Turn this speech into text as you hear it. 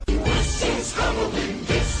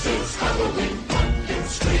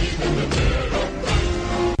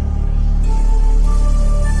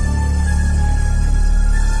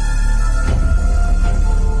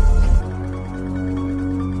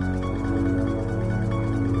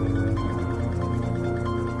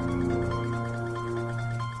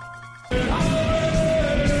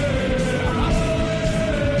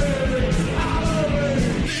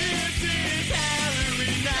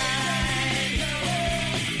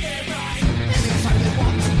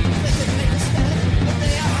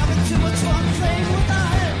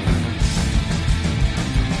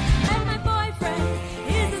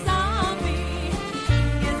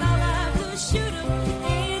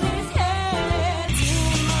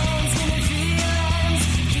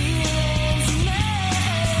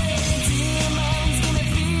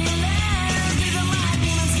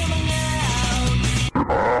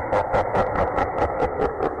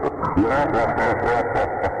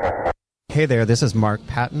Hey there, this is Mark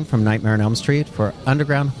Patton from Nightmare on Elm Street for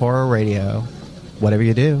Underground Horror Radio. Whatever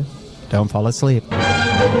you do, don't fall asleep. Once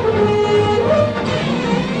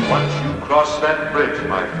you cross that bridge,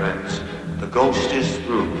 my friends, the ghost is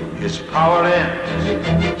through. His power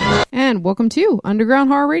ends. And welcome to Underground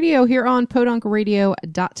Horror Radio here on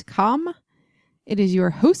podunkradio.com. It is your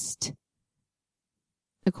host,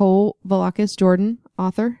 Nicole Velakis Jordan,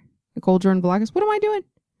 author. Nicole Jordan Velakis. What am I doing?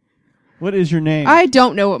 What is your name? I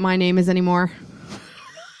don't know what my name is anymore.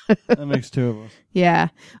 That makes two of us. Yeah.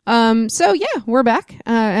 So yeah, we're back.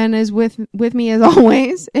 And as with me as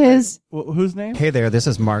always is... Well, whose name? Hey there, this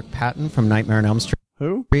is Mark Patton from Nightmare on Elm Street.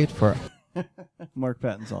 Who? For Mark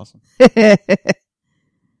Patton's awesome. I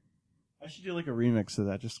should do like a remix of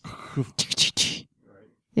that. Just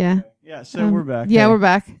yeah. Yeah, so we're back. Yeah, Hey. we're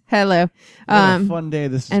back. Hello. What a fun day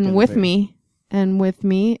this is and gonna with be.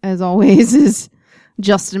 me, as always, is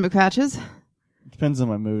Justin McPatches. Depends on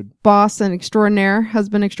my mood. Boss and extraordinaire,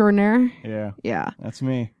 husband extraordinaire. Yeah. Yeah. That's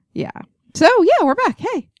me. Yeah. So yeah, we're back.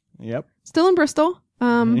 Hey. Yep. Still in Bristol.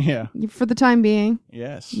 Yeah. For the time being.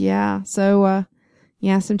 Yes. Yeah. So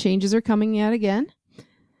yeah, some changes are coming yet again.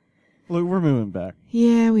 Look, we're moving back.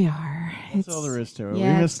 Yeah, we are. That's all there is to it.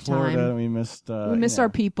 Yeah, We missed it's time. Florida. And we missed our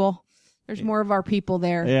people. There's more of our people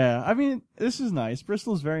there. Yeah. I mean, this is nice.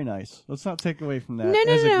 Bristol's very nice. Let's not take away from that. No, It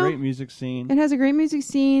has no. a great music scene. It has a great music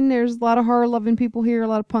scene. There's a lot of horror-loving people here, a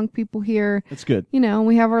lot of punk people here. It's good. You know,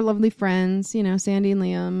 we have our lovely friends, you know, Sandy and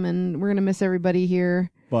Liam, and we're going to miss everybody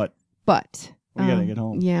here. But we got to get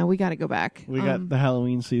home. Yeah, we got to go back. We got the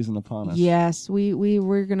Halloween season upon us. Yes,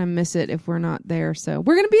 we're going to miss it if we're not there. So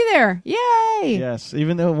we're going to be there. Yay! Yes,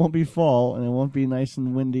 even though it won't be fall and it won't be nice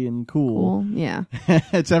and windy and cool. Yeah.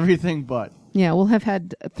 It's everything but. Yeah, we'll have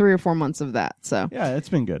had 3 or 4 months of that. So Yeah, it's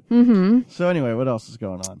been good. Mm-hmm. So anyway, what else is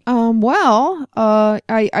going on? Well,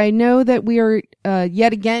 I know that we are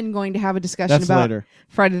yet again going to have a discussion That's about later.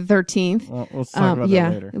 Friday the 13th. Well, let's talk about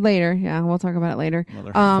that later. Later. Yeah, we'll talk about it later.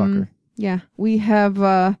 Motherfucker. Yeah, we have,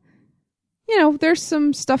 there's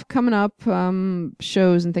some stuff coming up,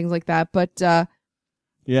 shows and things like that. But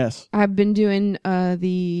Yes. I've been doing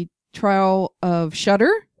the trial of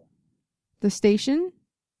Shudder, the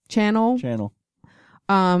channel.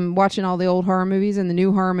 Watching all the old horror movies and the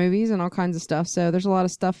new horror movies and all kinds of stuff. So there's a lot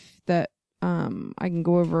of stuff that I can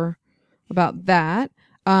go over about that.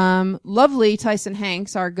 Lovely Tyson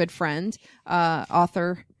Hanks, our good friend,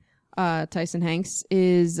 author Tyson Hanks,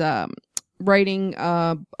 is writing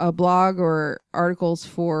a blog or articles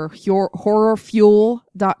for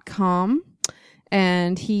horrorfuel.com.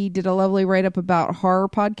 And he did a lovely write-up about horror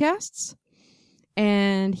podcasts.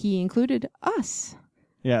 And he included us.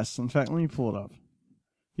 Yes. In fact, let me pull it up.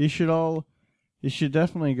 You should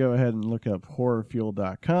definitely go ahead and look up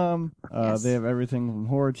horrorfuel.com. Yes. They have everything from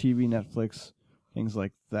horror, TV, Netflix, things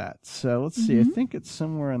like that. So let's see. I think it's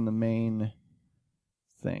somewhere in the main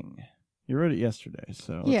thing. You wrote it yesterday,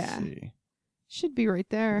 so let's see. Should be right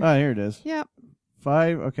there. Oh, here it is. Yep.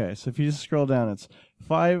 5. Okay, so if you just scroll down, it's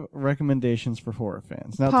 5 recommendations for horror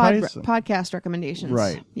fans. Now, Tyson, podcast recommendations.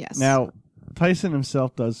 right? Yes. Now, Tyson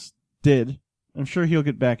himself did. I'm sure he'll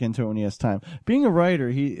get back into it when he has time. Being a writer,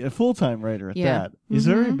 a full-time writer at that. He's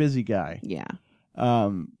a very busy guy. Yeah.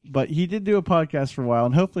 But he did do a podcast for a while,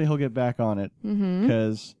 and hopefully he'll get back on it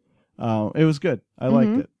because it was good. I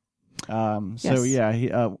liked it. So yeah, he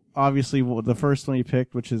obviously the first one he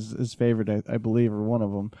picked, which is his favorite, I believe, or one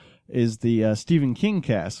of them, is the Stephen King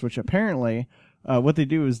cast. Which apparently, what they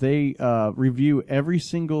do is they review every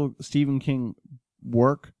single Stephen King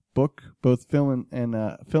book, both film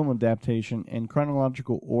and film adaptation, in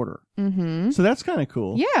chronological order. Mm-hmm. So that's kind of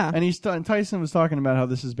cool. Yeah. And Tyson was talking about how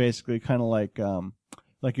this is basically kind of like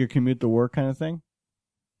your commute to work kind of thing.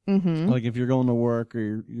 Mm-hmm. Like if you're going to work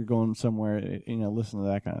or you're going somewhere, listen to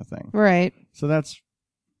that kind of thing. Right. So that's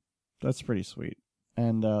pretty sweet.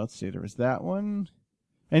 And let's see, there was that one.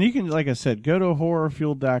 And you can, like I said, go to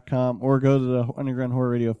horrorfuel.com or go to the Underground Horror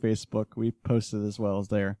Radio Facebook. We posted as well as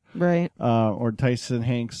there. Right. Or Tyson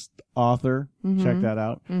Hanks author. Mm-hmm. Check that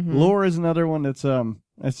out. Mm-hmm. Lore is another one that's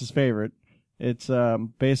his favorite. It's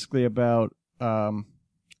basically about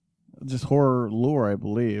just horror lore, I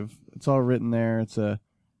believe. It's all written there. It's a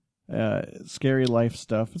scary life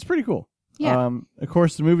stuff. It's pretty cool. Yeah. Of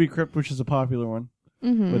course, the movie Crypt, which is a popular one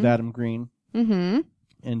with Adam Green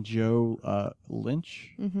and Joe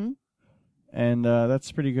Lynch. Mm-hmm. And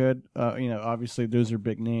that's pretty good. Obviously, those are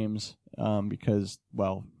big names because,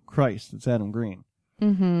 well, Christ, it's Adam Green.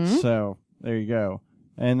 Mm-hmm. So there you go.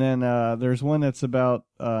 And then there's one that's about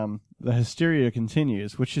The Hysteria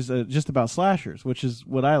Continues, which is just about slashers, which is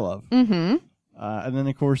what I love. Mm-hmm. And then,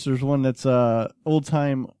 of course, there's one that's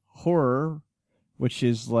old-time horror, which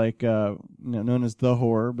is like known as The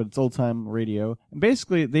Horror, but it's old time radio. And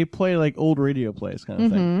basically, they play like old radio plays kind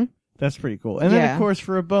of thing. That's pretty cool. And then, of course,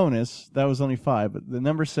 for a bonus, that was only 5, but the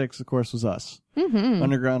number 6, of course, was us.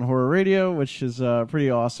 Underground Horror Radio, which is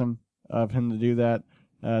pretty awesome of him to do that.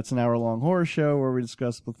 It's an hour-long horror show where we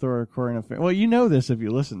discuss plethora of current affairs. Well, you know this if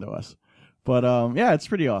you listen to us. But, yeah, it's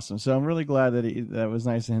pretty awesome. So I'm really glad that was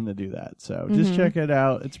nice of him to do that. So just check it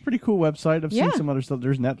out. It's a pretty cool website. I've seen some other stuff.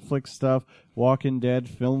 There's Netflix stuff, Walking Dead,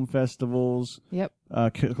 film festivals,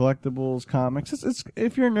 collectibles, comics. It's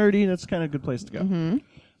if you're nerdy, that's kind of a good place to go.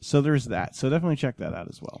 So there's that. So definitely check that out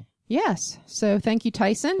as well. Yes. So thank you,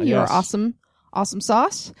 Tyson. You are awesome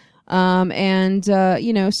sauce.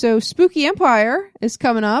 So Spooky Empire is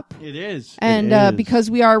coming up. It is. And because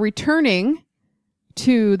we are returning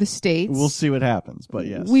to the States, we'll see what happens, but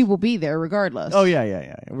yes, we will be there regardless. Oh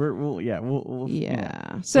yeah. We'll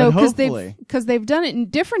So because they've done it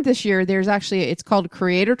different this year. There's actually it's called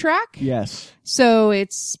Creator Track. Yes. So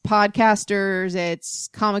it's podcasters, it's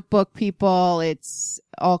comic book people, it's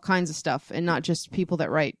all kinds of stuff, and not just people that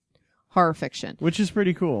write horror fiction, which is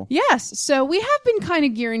pretty cool. Yes. So we have been kind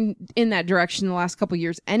of gearing in that direction the last couple of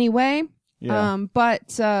years, anyway. Yeah.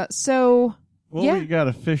 What we got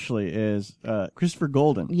officially is Christopher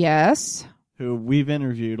Golden. Yes. Who we've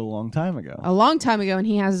interviewed a long time ago. And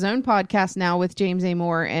he has his own podcast now with James A.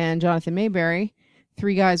 Moore and Jonathan Mayberry,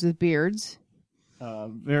 3 guys with beards.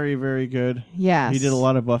 Very, very good. Yes. He did a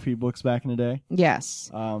lot of Buffy books back in the day. Yes.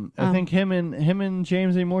 I think him and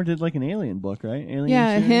James A. Moore did like an Alien book, right?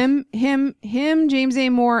 Alien series? him, James A.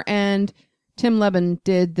 Moore, and Tim Levin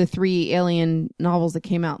did the 3 Alien novels that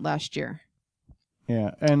came out last year.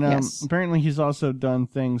 Yeah, and apparently he's also done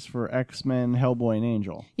things for X-Men, Hellboy, and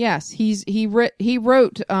Angel. Yes, he wrote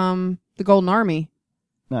The Golden Army.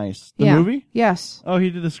 Nice. The movie? Yes. Oh, he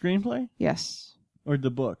did the screenplay? Yes. Or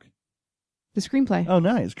the book? The screenplay. Oh,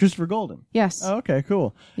 nice. Christopher Golden. Yes. Oh, okay,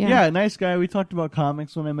 cool. Yeah, nice guy. We talked about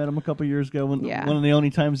comics when I met him a couple years ago. One of the only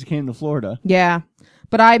times he came to Florida. Yeah.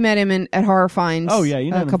 But I met him at Horror Finds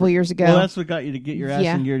a couple years ago. Well, that's what got you to get your ass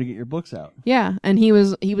in gear to get your books out. Yeah, and he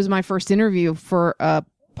was my first interview for a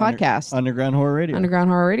podcast. Underground Horror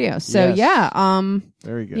Radio. So,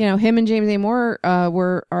 very good. Him and James A. Moore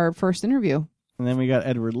were our first interview. And then we got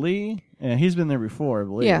Edward Lee. And he's been there before, I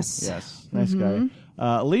believe. Yes. Nice guy.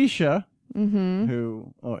 Alicia,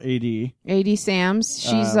 AD. AD Sams.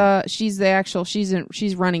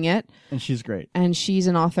 She's running it. And she's great. And she's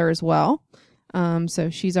an author as well. So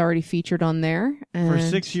she's already featured on there. And for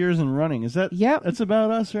 6 years and running. Is that? Yep. That's about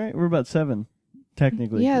us, right? We're about 7,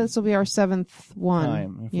 technically. Yeah, this will be our 7th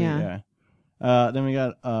one. Then we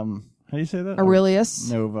got, how do you say that? Aurelius.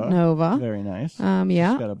 Nova. Very nice. She's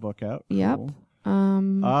got a book out. Yep. Cool.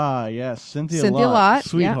 Yes. Cynthia Lott.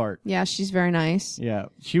 Sweetheart. Yeah, she's very nice. Yeah.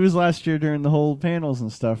 She was last year during the whole panels and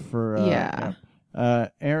stuff for,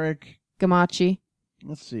 Eric Gamachi.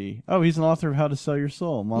 Let's see. Oh, he's an author of How to Sell Your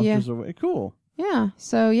Soul. Monsters Away. Cool. Yeah.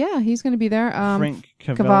 So, he's going to be there. Frank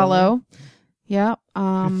Cavallo. Yeah.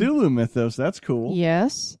 Cthulhu Mythos. That's cool.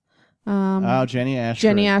 Yes. Jenny Ashford.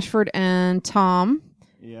 Jenny Ashford and Tom.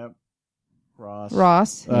 Yep.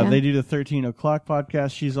 Ross. They do the 13 O'Clock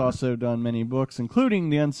podcast. She's also done many books, including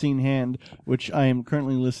The Unseen Hand, which I am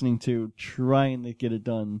currently listening to, trying to get it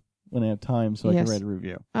done when I have time so I can write a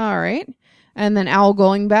review. All right. And then Owl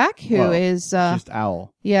Goingback, who is... just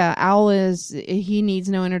Owl. Yeah, Owl he needs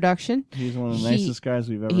no introduction. He's one of the nicest guys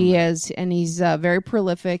we've ever met. He is, and he's very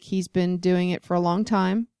prolific. He's been doing it for a long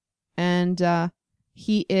time. And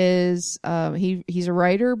he is... he's a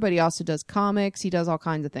writer, but he also does comics. He does all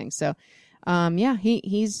kinds of things. So,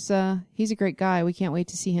 he's a great guy. We can't wait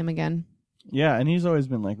to see him again. Yeah, and he's always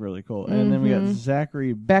been, really cool. And then we got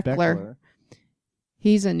Zachary Beckler.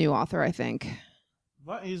 He's a new author, I think.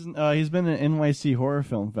 But he's been at NYC Horror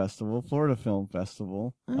Film Festival, Florida Film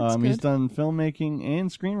Festival. He's done filmmaking and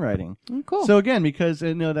screenwriting. Oh, cool. So again, because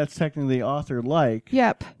that's technically author-like.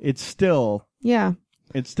 Yep. It's still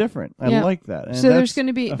it's different. I like that. And so there's going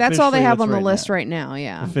to be that's all they have on the list right now.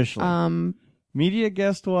 Yeah. Officially. Media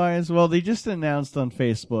guest wise, well, they just announced on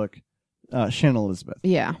Facebook Shannon Elizabeth.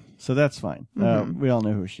 Yeah. So that's fine. We all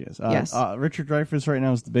know who she is. Yes. Richard Dreyfuss right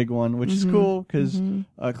now is the big one, which is cool because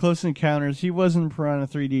Close Encounters, he was in Piranha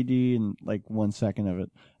 3DD in 1 second of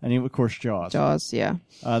it. And he, of course, Jaws. Yeah.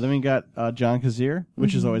 Then we got John Kazir,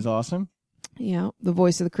 which is always awesome. Yeah, the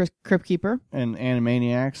voice of the Crypt Keeper. And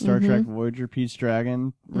Animaniacs, Star Trek Voyager, Pete's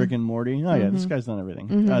Dragon, Rick and Morty. Oh, yeah, this guy's done everything.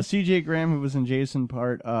 CJ Graham, who was in Jason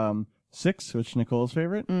Part 6, which Nicole's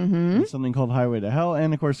favorite. And something called Highway to Hell.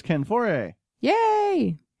 And, of course, Ken Foray.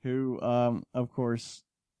 Yay! Who, of course,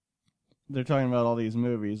 they're talking about all these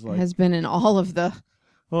movies. Has been in all of the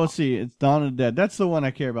Well, let's see. It's Dawn of the Dead. That's the one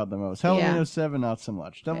I care about the most. Halloween 07, not so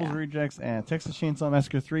much. Devil's Rejects and Texas Chainsaw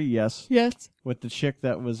Massacre 3, yes. Yes. With the chick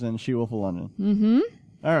that was in She-Wolf of London. Mm-hmm.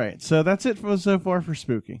 All right. So that's it so far for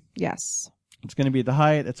Spooky. Yes. It's going to be at the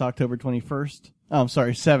Hyatt. It's October 21st. Oh, I'm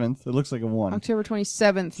sorry, 7th. It looks like a 1. October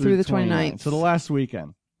 27th through the 29th. So the last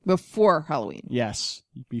weekend. Before Halloween. Yes.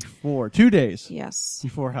 Before. 2 days. Yes.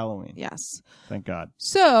 Before Halloween. Yes. Thank God.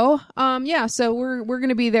 So, so we're going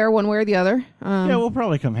to be there one way or the other. Yeah, we'll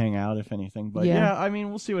probably come hang out if anything. But I mean,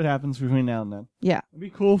 we'll see what happens between now and then. Yeah. It'd be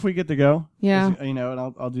cool if we get to go. Yeah. You know,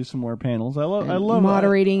 and I'll do some more panels. I love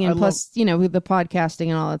moderating and plus, the podcasting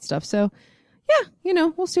and all that stuff. So, yeah,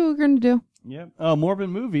 we'll see what we're going to do. Yep. Morbid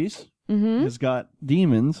Movies has got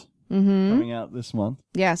Demons coming out this month.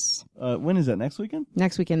 Yes. When is that? Next weekend?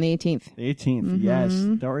 Next weekend, the 18th. The 18th, yes.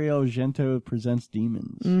 Dario Argento presents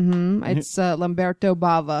Demons. It's Lamberto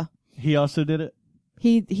Bava. He also did it?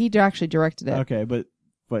 He actually directed it. Okay, but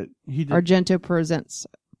he did... Argento presents.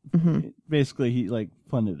 Basically, he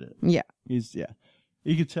funded it. Yeah.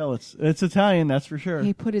 You could tell it's Italian, that's for sure.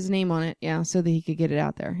 He put his name on it, so that he could get it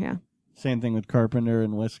out there, Same thing with Carpenter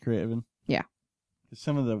and Wes Craven. Yeah.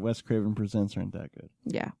 Some of the Wes Craven presents aren't that good.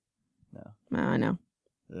 Yeah. No. I know.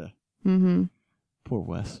 Yeah. Poor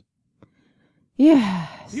Wes. Yeah.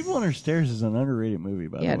 People Under Stairs is an underrated movie,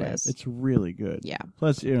 by the way. Yeah, it is. It's really good. Yeah.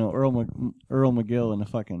 Plus, Earl McGill in a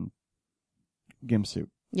fucking gimp suit.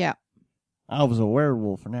 Yeah. I was a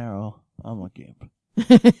werewolf, and now I'm a gimp.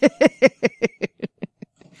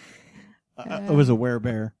 I was a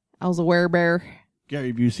werebear. I was a werebear.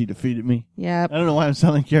 Gary Busey defeated me. Yeah. I don't know why I'm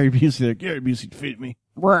sounding Gary Busey there. Gary Busey defeated me.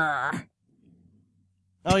 Rawr.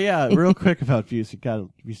 Oh, yeah. Real quick about Busey. God,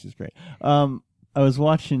 Busey's great. I was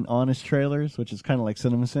watching Honest Trailers, which is kind of like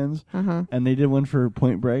Cinema Sins, and they did one for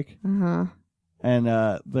Point Break. And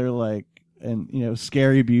they're like,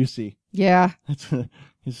 Scary Busey. Yeah.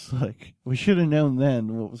 It's like, we should have known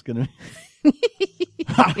then what was going to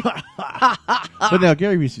But no,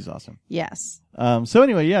 Gary Busey's awesome. Yes. So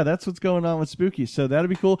anyway, that's what's going on with Spooky. So that'll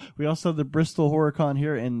be cool. We also have the Bristol HorrorCon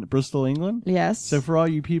here in Bristol, England. Yes. So for all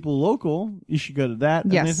you people local, you should go to that.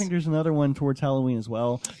 Yes. And I think there's another one towards Halloween as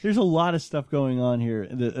well. There's a lot of stuff going on here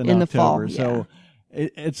in October. The fall. So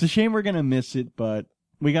it's a shame we're gonna miss it, but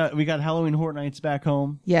we got Halloween Horror Nights back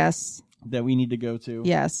home. Yes. That we need to go to.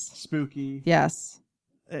 Yes. Spooky. Yes.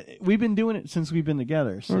 We've been doing it since we've been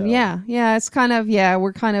together. So. Yeah. It's kind of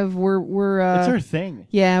we're it's our thing.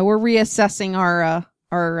 Yeah, we're reassessing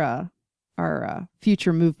our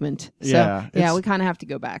future movement. So we kind of have to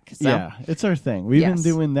go back. So. Yeah, it's our thing. We've been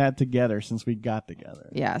doing that together since we got together.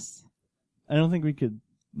 Yes. I don't think we could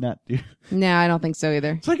not do. No, I don't think so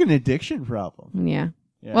either. It's like an addiction problem. Yeah.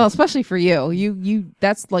 Well, especially for you. You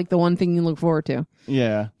that's like the one thing you look forward to.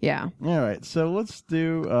 Yeah. Yeah. All right. So let's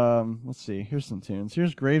do let's see. Here's some tunes.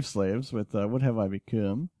 Here's Grave Slaves with What Have I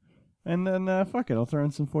Become? And then fuck it, I'll throw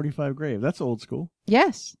in some 45 Grave. That's old school.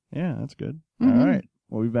 Yes. Yeah, that's good. All right.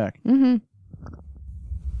 We'll be back.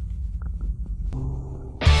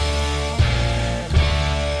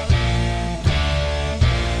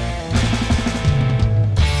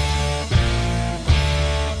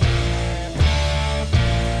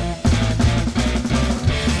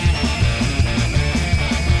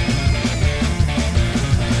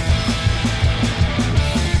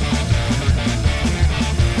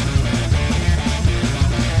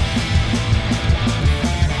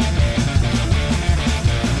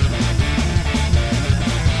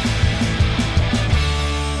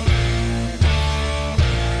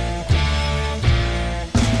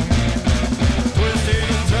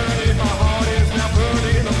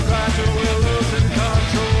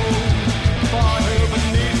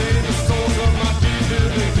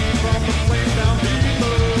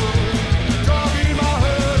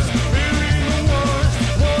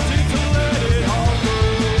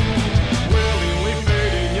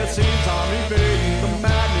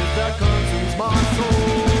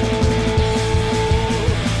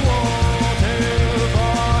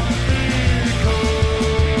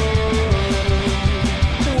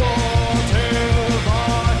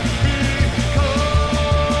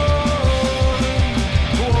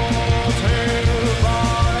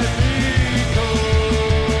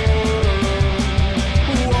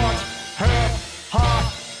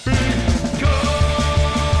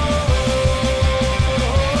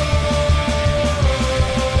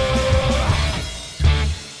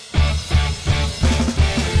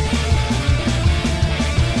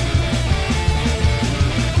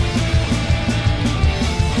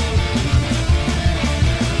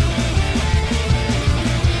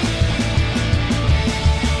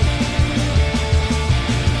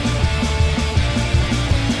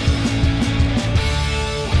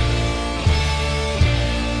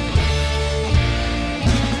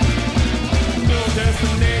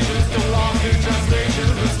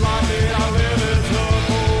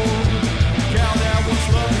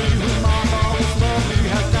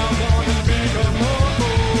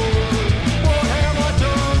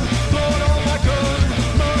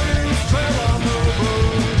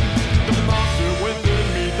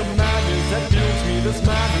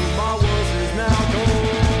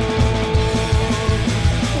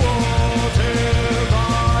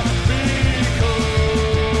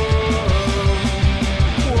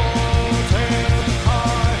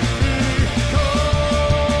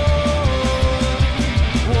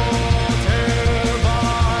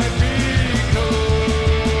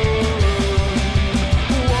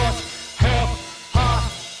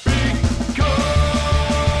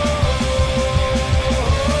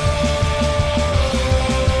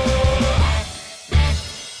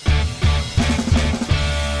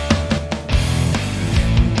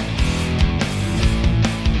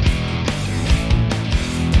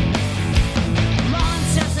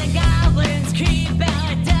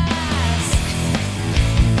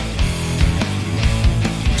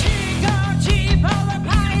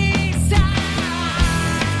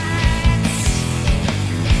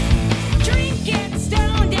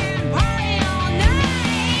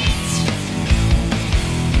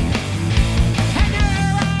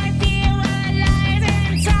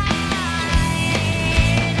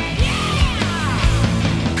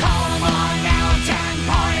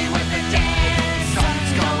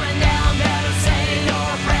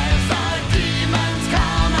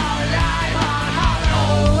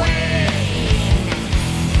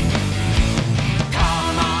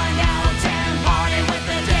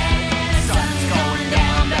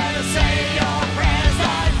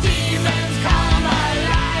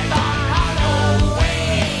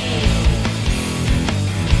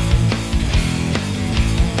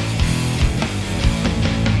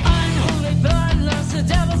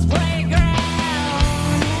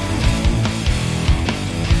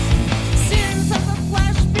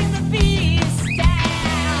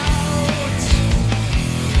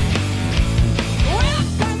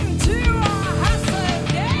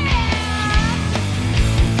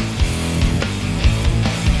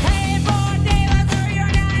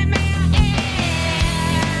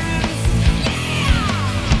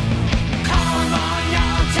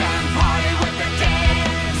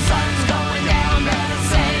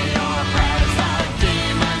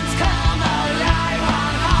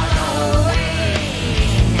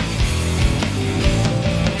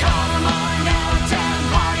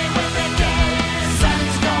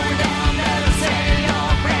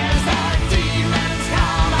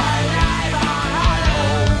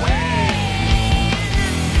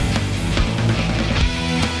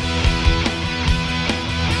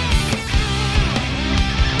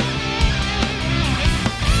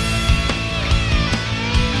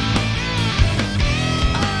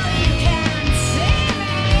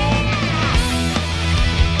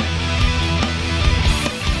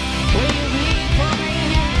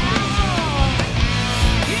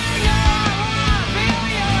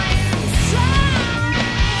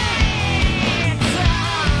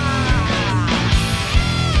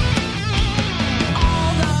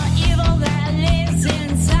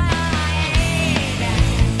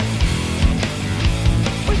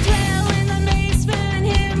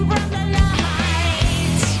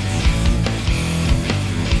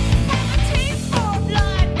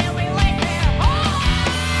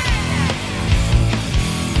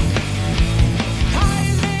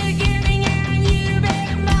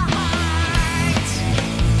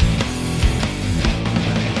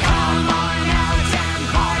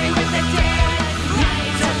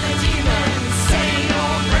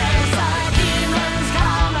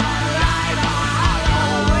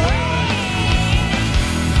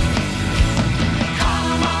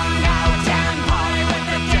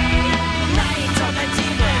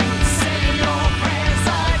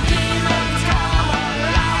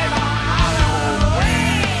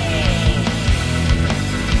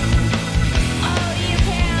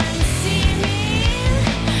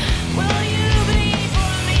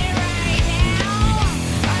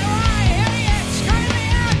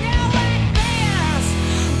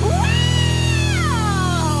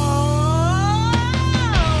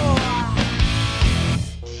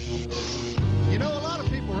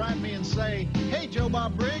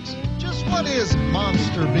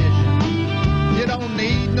 monster vision. You don't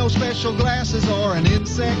need no special glasses or an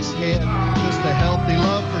insect's head, just a healthy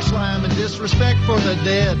love for slime and disrespect for the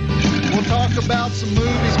dead. We'll talk about some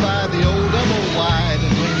movies by the old double wide,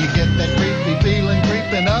 and when you get that creepy feeling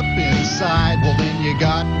creeping up inside, well then you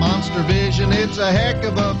got monster vision. It's a heck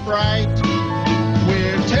of a fright.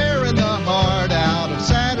 We're tearing the heart out of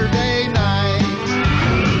Saturday night.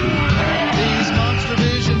 These monster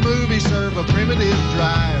vision movies serve a primitive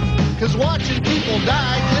drive, 'cause watching people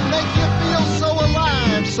die can make you feel so alive.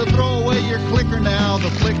 So throw away your clicker now, the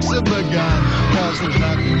flicks have begun, 'cause there's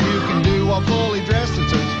nothing you can do while fully dressed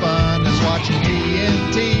as it's fun as watching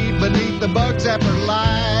TNT beneath the bug zapper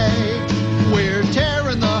light. We're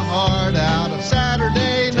tearing the heart out of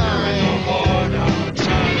Saturday night.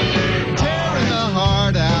 Tearing the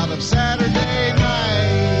heart out of Saturday night.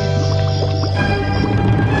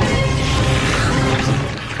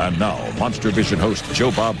 And now, Monster Vision host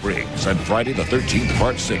Joe Bob Briggs and Friday the 13th,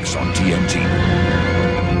 Part 6 on TNT.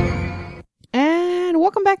 And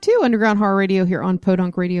welcome back to Underground Horror Radio here on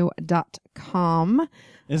podunkradio.com.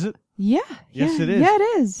 Is it? Yeah. Yes, it is. Yeah, it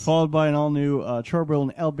is. Followed by an all-new Chorbill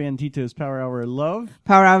and El Bandito's Power Hour of Love.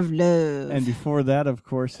 Power of Love. And before that, of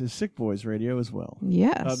course, is Sick Boys Radio as well.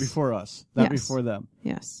 Yes. Before us. Not Yes. before them.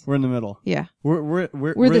 Yes. We're in the middle. Yeah. We're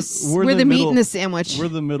the meat in the sandwich. We're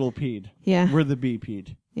the middle peed. Yeah. We're the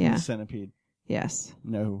B-peed. Yeah. The centipede. Yes.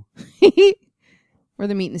 No. We're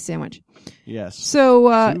the meat in the sandwich. Yes. So,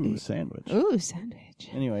 Ooh, sandwich. Ooh, sandwich.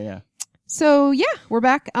 Anyway, yeah. So yeah, we're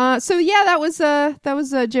back. So yeah, that was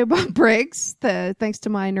Joe Bob Briggs. Thanks to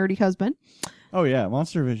my nerdy husband. Oh yeah,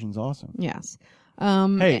 Monster Vision's awesome. Yes.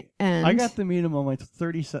 Hey, and I got to meet him on my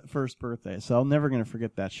 31st birthday, so I'm never gonna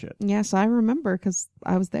forget that shit. Yes, I remember because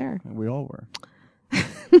I was there. We all were.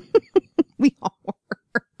 We all were.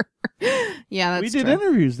 Yeah, that's we did true.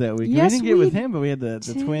 Interviews that week. Yes, we didn't get we with him, but we had the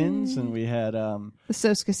twins, and we had the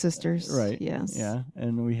Soska sisters. right. Yes. Yeah,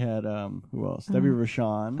 and we had who else? Debbie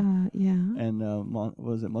Rashawn. Yeah. And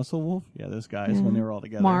was it Muscle Wolf? Yeah, those guys when they were all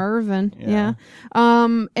together. Marv and Yeah.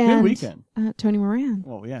 and Good weekend. Tony Moran.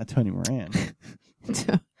 Well, yeah, Tony Moran.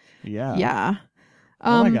 Yeah. Yeah.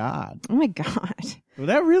 Oh my God. Oh my God. Well,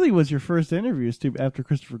 that really was your first interviews too after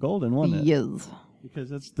Christopher Golden, wasn't it? Yes.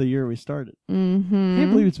 Because that's the year we started. Mm-hmm. I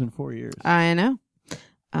can't believe it's been 4 years. I know.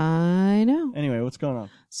 Anyway, what's going on?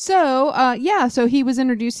 So, so he was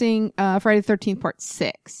introducing Friday the 13th Part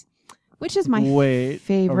 6, which is my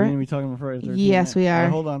favorite. Are we going to be talking about Friday the 13th? Yes, we are.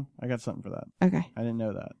 Hold on. I got something for that. Okay. I didn't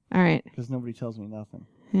know that. All right. Because nobody tells me nothing.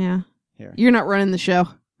 Yeah. Here. You're not running the show.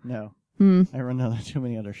 No. Hmm. I run too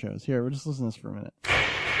many other shows. Here, we'll just listen to this for a minute.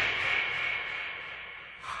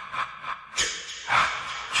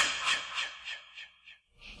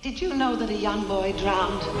 Did you know that a young boy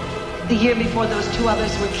drowned the year before those two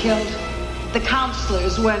others were killed? The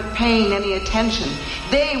counselors weren't paying any attention.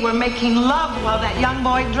 They were making love while that young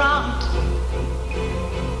boy drowned.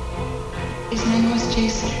 His name was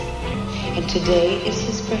Jason, and today is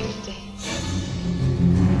his birthday.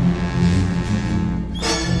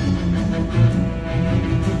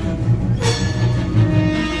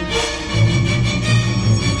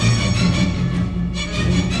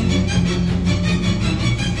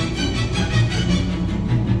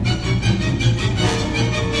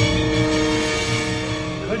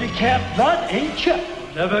 Cat blood, ain't you?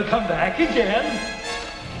 Never come back again.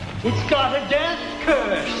 It's got a death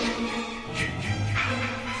curse.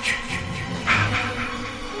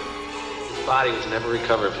 His body was never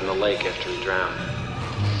recovered from the lake after he drowned.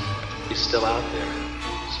 He's still out there,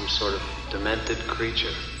 some sort of demented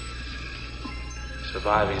creature,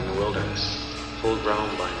 surviving in the wilderness, full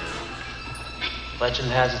grown by now. Legend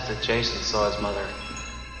has it that Jason saw his mother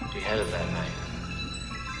beheaded that night,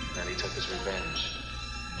 and he took his revenge.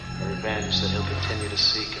 A revenge that he'll continue to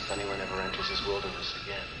seek if anyone ever enters his wilderness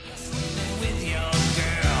again. With your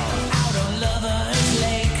girl out on Lover's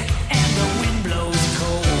Lake and the wind blows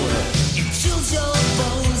cold. It chills your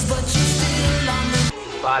bones, but you're still on the...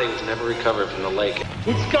 His body was never recovered from the lake.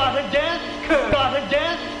 It's got a death curse. Got a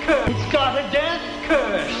death curse. It's got a death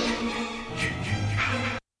curse.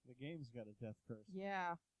 The game's got a death curse.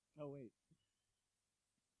 Yeah. Oh, wait.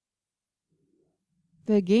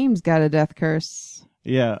 The game's got a death curse.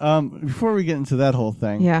 Yeah. Before we get into that whole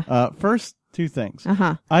thing, first two things.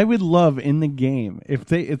 I would love in the game if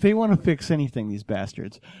they want to fix anything, these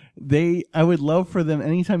bastards. I would love for them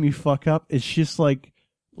anytime you fuck up, it's just like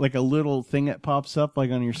a little thing that pops up like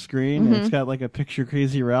on your screen, and it's got like a picture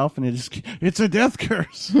Crazy Ralph, and it's a death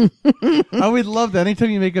curse. I would love that anytime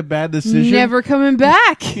you make a bad decision, never coming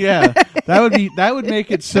back. Yeah, that would make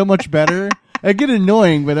it so much better. It'd get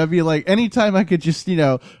annoying, but I'd be like, anytime I could just,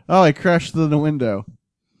 I crashed through the window.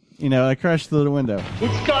 I crashed through the window.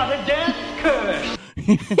 It's got a death curse.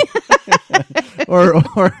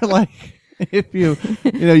 or like if you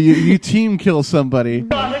team kill somebody.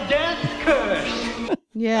 Got a death curse.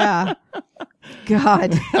 Yeah.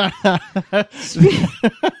 God.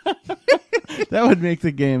 That would make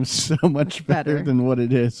the game so much better than what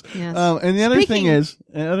it is. Yes. And the other thing is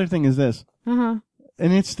this. Uh-huh.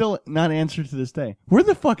 And it's still not answered to this day. Where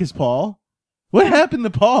the fuck is Paul? What happened to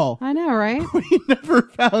Paul? I know, right? We never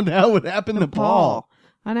found out what happened to Paul.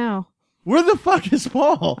 I know. Where the fuck is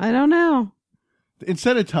Paul? I don't know.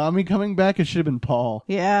 Instead of Tommy coming back, it should have been Paul.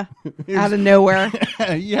 Yeah. Out of nowhere.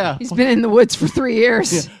 Yeah. He's been in the woods for 3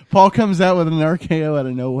 years. Yeah. Paul comes out with an RKO out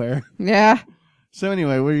of nowhere. Yeah. So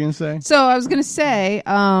anyway, what are you going to say? So I was going to say,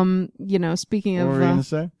 speaking of... What were you going to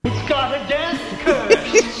say? It's got a death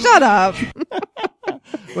curse. Shut up.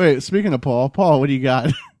 Wait, speaking of Paul, what do you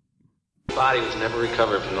got? Body was never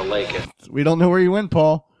recovered from the lake. We don't know where you went,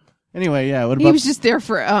 Paul. Anyway, yeah. What about? He was just there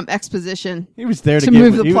for exposition. He was there to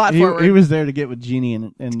move the plot forward. He was there to get with Jeannie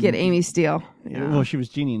and to get Amy Steele. Yeah. Well, she was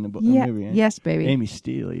Jeannie in the movie. Eh? Yes, baby. Amy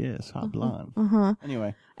Steele, yes, hot blonde. Uh-huh.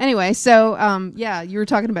 Anyway, so you were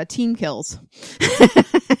talking about team kills.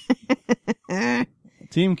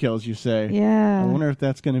 Team kills, you say? Yeah. I wonder if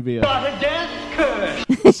that's going to be Got a death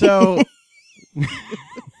curse. So.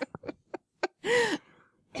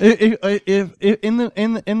 If in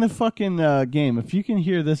the fucking game, if you can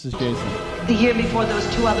hear this as Jason, The year before those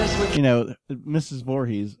two others were Mrs.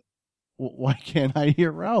 Voorhees, why can't I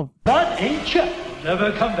hear Ralph? But ain't you?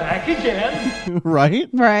 Never come back again. Right?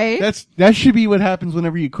 Right. That should be what happens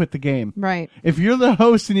whenever you quit the game. Right. If you're the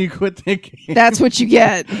host and you quit the game, that's what you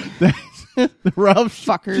get. The Ralph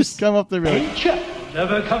fuckers just come up there. Ain't you?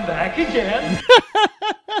 Never come back again.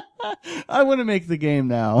 I want to make the game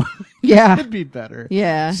now. Yeah. It'd be better.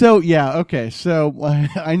 Yeah. So, yeah, okay. So,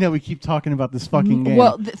 I know we keep talking about this fucking game.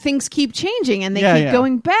 Well, things keep changing and they keep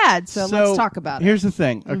going bad. So let's talk about it. Here's the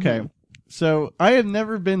thing. Okay. Mm-hmm. So, I have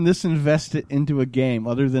never been this invested into a game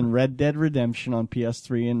other than Red Dead Redemption on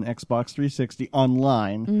PS3 and Xbox 360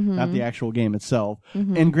 online, not the actual game itself,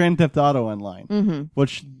 and Grand Theft Auto Online,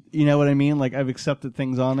 which, you know what I mean? Like, I've accepted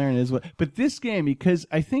things on there and it is what. But this game, because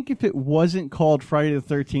I think if it wasn't called Friday the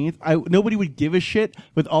 13th, nobody would give a shit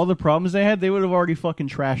with all the problems they had. They would have already fucking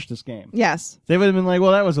trashed this game. Yes. They would have been like,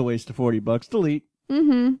 well, that was a waste of $40. Delete.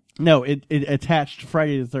 No, it attached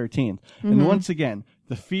Friday the 13th. And once again,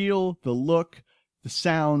 the feel, the look, the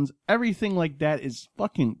sounds, everything like that is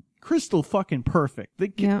fucking crystal fucking perfect.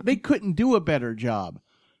 They couldn't do a better job.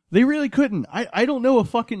 They really couldn't. I don't know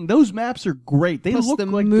those maps are great. They plus look the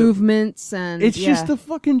like movements and it's just the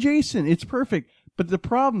fucking Jason. It's perfect. But the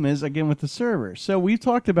problem is, again, with the server. So we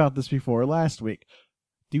talked about this before last week.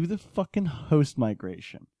 Do the fucking host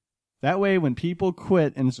migration. That way, when people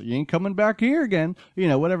quit and so you ain't coming back here again,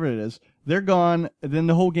 whatever it is, they're gone, then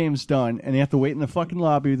the whole game's done, and they have to wait in the fucking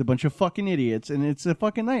lobby with a bunch of fucking idiots, and it's a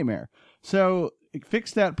fucking nightmare. So,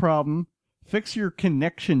 fix that problem, fix your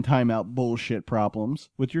connection timeout bullshit problems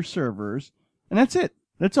with your servers, and that's it.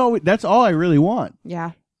 That's all I really want.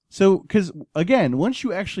 Yeah. So, because, again, once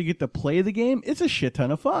you actually get to play the game, it's a shit ton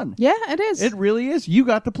of fun. Yeah, it is. It really is. You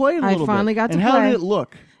got to play it a little bit. I finally got to play. And how did it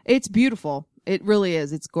look? It's beautiful. It really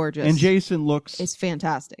is. It's gorgeous. And Jason looks... It's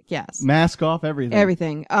fantastic, yes. Mask off, everything.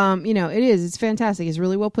 Everything. It is. It's fantastic. It's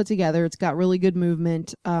really well put together. It's got really good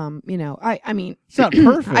movement. I mean... It's not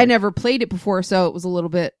perfect. I never played it before, so it was a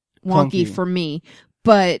little bit wonky for me.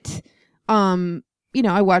 But, I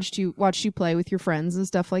watched you play with your friends and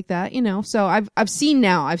stuff like that, So I've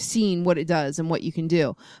seen what it does and what you can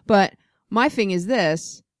do. But my thing is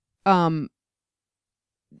this,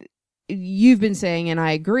 you've been saying, and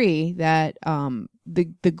I agree, that the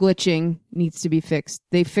glitching needs to be fixed.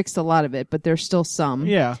 They fixed a lot of it, but there's still some.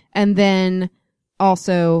 Yeah. And then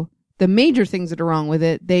also the major things that are wrong with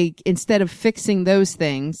it, they, instead of fixing those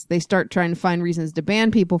things, they start trying to find reasons to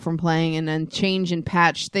ban people from playing and then change and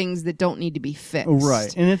patch things that don't need to be fixed.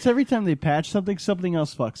 Right. And it's every time they patch something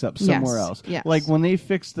else fucks up somewhere else. Yes. Like when they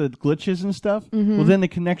fixed the glitches and stuff, well, then the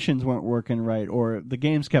connections weren't working right, or the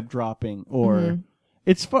games kept dropping, or...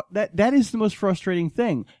 It's that is the most frustrating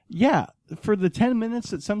thing. Yeah, for the 10 minutes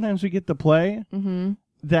that sometimes we get to play,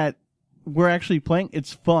 that we're actually playing,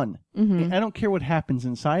 it's fun. I don't care what happens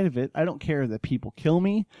inside of it. I don't care that people kill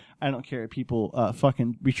me. I don't care if people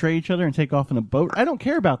fucking betray each other and take off in a boat. I don't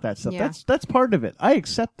care about that stuff. Yeah. That's part of it. I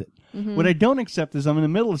accept it. What I don't accept is I'm in the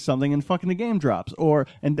middle of something and fucking the game drops,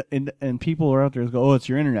 and people are out there and go, "Oh, it's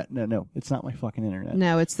your internet." No, it's not my fucking internet.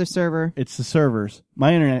 No, it's the server. It's the servers.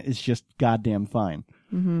 My internet is just goddamn fine.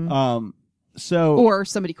 Or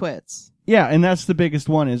somebody quits. Yeah, and that's the biggest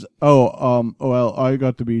one is, well, I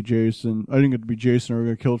got to be Jason. I didn't get to be Jason or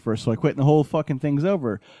I got killed first, so I quit and the whole fucking thing's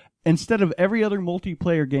over. Instead of every other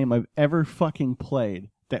multiplayer game I've ever fucking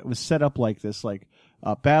played that was set up like this, like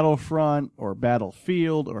Battlefront or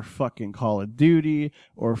Battlefield or fucking Call of Duty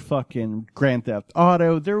or fucking Grand Theft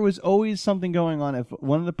Auto, there was always something going on. If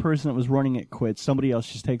one of the person that was running it quits, somebody else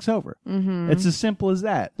just takes over. Mm-hmm. It's as simple as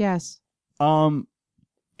that. Yes. And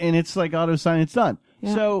it's like auto-sign, it's done.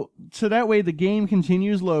 Yeah. So that way the game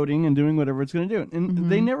continues loading and doing whatever it's going to do. And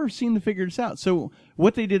they never seem to figure this out. So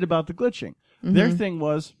what they did about the glitching, their thing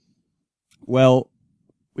was, well,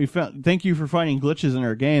 thank you for finding glitches in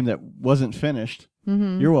our game that wasn't finished.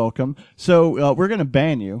 You're welcome. So we're going to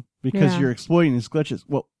ban you because you're exploiting these glitches.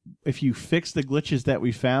 Well, if you fix the glitches that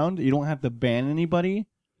we found, you don't have to ban anybody.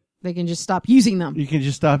 They can just stop using them. You can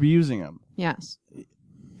just stop using them. Yes.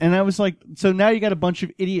 And I was like, so now you got a bunch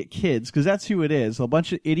of idiot kids, because that's who it is. A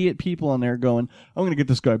bunch of idiot people on there going, I'm going to get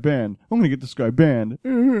this guy banned. I'm going to get this guy banned.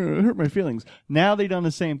 It hurt my feelings. Now they've done the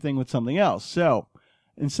same thing with something else. So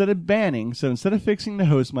instead of fixing the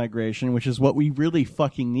host migration, which is what we really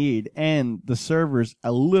fucking need, and the servers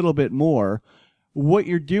a little bit more, what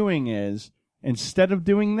you're doing is, instead of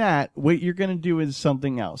doing that, what you're going to do is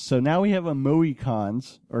something else. So now we have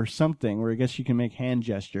emoticons or something where I guess you can make hand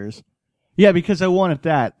gestures. Yeah, because I wanted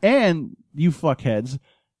that. And you fuckheads.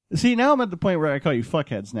 See, now I'm at the point where I call you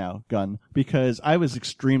fuckheads now, Gun, because I was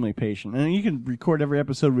extremely patient. And you can record every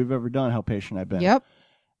episode we've ever done how patient I've been. Yep.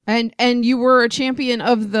 And you were a champion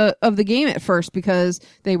of the game at first because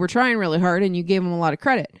they were trying really hard and you gave them a lot of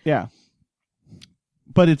credit. Yeah.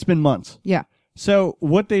 But it's been months. Yeah. So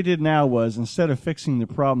what they did now was, instead of fixing the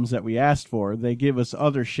problems that we asked for, they give us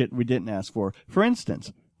other shit we didn't ask for. For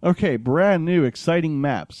instance, okay, brand new exciting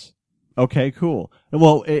maps. Okay, cool.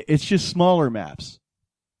 Well, it's just smaller maps.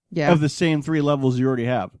 Yeah. Of the same 3 levels you already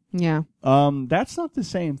have. Yeah. That's not the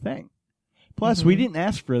same thing. Plus, we didn't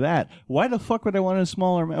ask for that. Why the fuck would I want a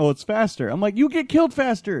smaller map? Oh, it's faster. I'm like, you get killed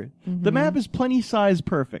faster. The map is plenty size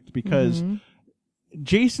perfect because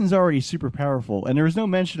Jason's already super powerful, and there was no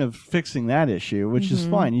mention of fixing that issue, which is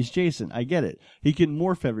fine. He's Jason. I get it. He can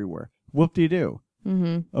morph everywhere. Whoop-de-doo.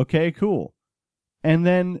 Okay, cool. And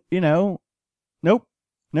then, nope,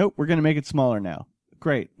 we're going to make it smaller now.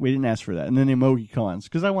 Great. We didn't ask for that. And then emojicons,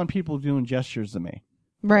 because I want people doing gestures to me.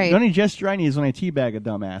 Right. The only gesture I need is when I teabag a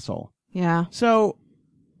dumb asshole. Yeah. So,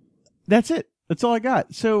 that's it. That's all I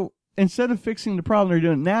got. So, instead of fixing the problem they're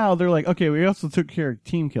doing now, they're like, okay, we also took care of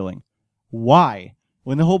team killing. Why?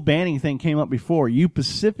 When the whole banning thing came up before, you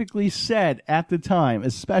specifically said at the time,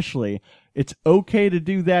 especially, it's okay to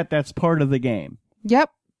do that. That's part of the game. Yep.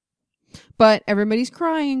 But everybody's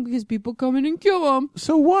crying because people come in and kill them.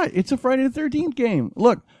 So what? It's a Friday the 13th game.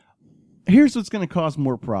 Look, here's what's going to cause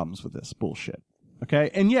more problems with this bullshit.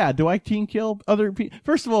 Okay? And yeah, do I team kill other people?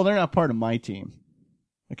 First of all, they're not part of my team.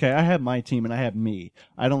 Okay? I have my team and I have me.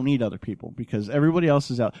 I don't need other people because everybody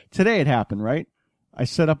else is out. Today it happened, right? I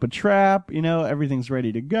set up a trap, everything's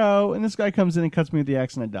ready to go, and this guy comes in and cuts me with the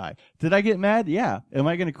axe and I die. Did I get mad? Yeah. Am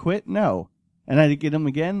I going to quit? No. And I didn't get him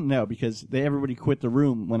again? No, because everybody quit the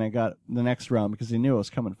room when I got the next round because they knew I was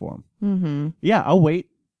coming for him. Yeah, I'll wait.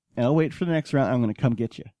 And I'll wait for the next round. I'm going to come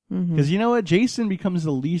get you. Because you know what? Jason becomes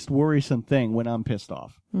the least worrisome thing when I'm pissed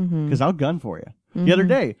off. Because I'll gun for you. The other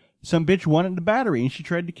day, some bitch wanted the battery and she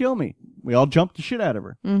tried to kill me. We all jumped the shit out of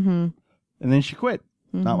her. And then she quit.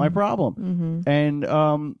 Not my problem.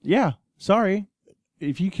 And, yeah, sorry.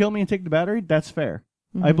 If you kill me and take the battery, that's fair.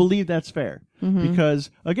 I believe that's fair.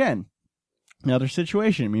 Because, again, another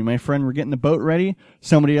situation. Me and my friend were getting the boat ready.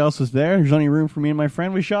 Somebody else was there. There's only room for me and my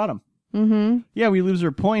friend. We shot him. Yeah, we lose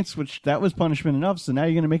our points, which that was punishment enough. So now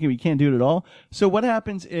you're going to make it we can't do it at all. So what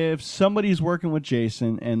happens if somebody's working with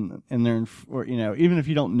Jason and they're, even if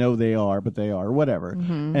you don't know they are, but they are, whatever.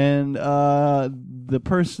 And the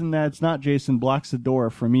person that's not Jason blocks the door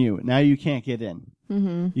from you. Now you can't get in.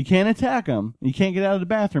 You can't attack them. You can't get out of the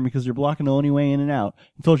bathroom because they're blocking the only way in and out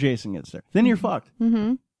until Jason gets there. Then you're fucked.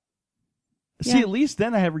 See, at least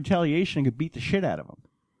then I have retaliation and could beat the shit out of him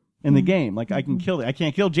in the game. Like, I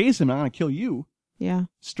can't kill Jason, I'm going to kill you. Yeah.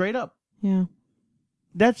 Straight up. Yeah.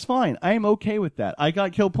 That's fine. I am okay with that. I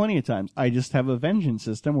got killed plenty of times. I just have a vengeance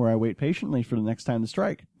system where I wait patiently for the next time to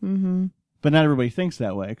strike. But not everybody thinks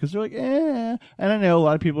that way because they're like, eh. And I know a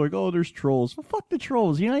lot of people are like, oh, there's trolls. Well, fuck the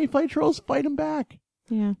trolls. You know how you fight trolls? Fight them back.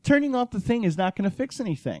 Yeah. Turning off the thing is not going to fix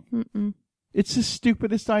anything. It's the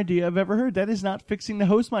stupidest idea I've ever heard. That is not fixing the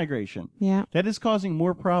host migration. Yeah. That is causing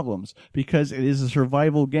more problems because it is a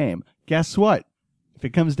survival game. Guess what? If it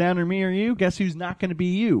comes down to me or you, guess who's not going to be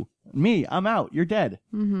you? Me, I'm out. You're dead.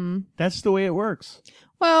 Mm-hmm. That's the way it works.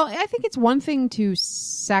 Well, I think it's one thing to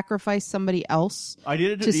sacrifice somebody else. I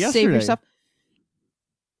did it to yesterday. save yourself.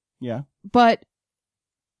 Yeah. But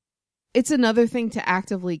it's another thing to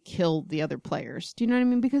actively kill the other players. Do you know what I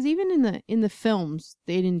mean? Because even in the films,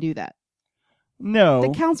 they didn't do that. No. The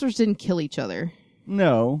counselors didn't kill each other.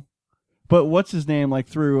 No. But what's his name? Like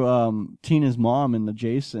through Tina's mom in the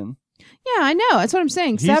Jason. Yeah, I know. That's what I'm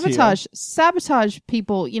saying. He's Sabotage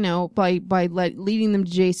people, by leading them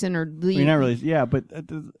to Jason or You're not really, yeah,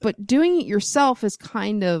 but doing it yourself is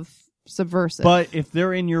kind of subversive. But if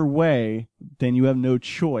they're in your way, then you have no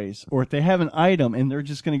choice. Or if they have an item and they're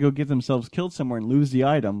just going to go get themselves killed somewhere and lose the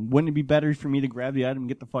item, wouldn't it be better for me to grab the item and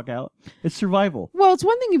get the fuck out? It's survival. Well, it's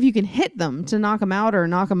one thing if you can hit them to knock them out or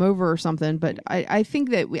knock them over or something, but I think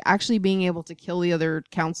that actually being able to kill the other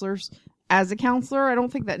counselors as a counselor, I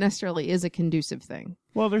don't think that necessarily is a conducive thing.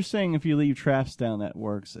 Well, they're saying if you leave traps down, that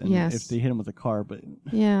works. And if they hit them with a car, but...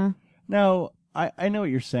 Yeah. No, I know what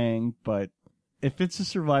you're saying, but if it's a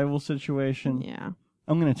survival situation,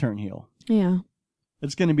 I'm going to turn heel. Yeah.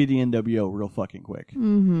 It's going to be the NWO real fucking quick.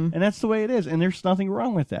 Mm-hmm. And that's the way it is. And there's nothing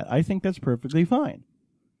wrong with that. I think that's perfectly fine.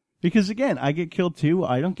 Because, again, I get killed too.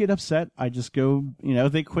 I don't get upset. I just go,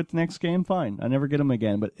 if they quit the next game, fine. I never get them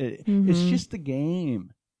again. But it's just a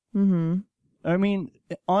game. Mm-hmm. I mean,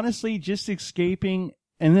 honestly, just escaping,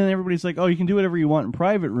 and then everybody's like, oh, you can do whatever you want in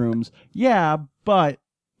private rooms. Yeah, but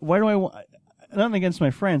why do I want... Nothing against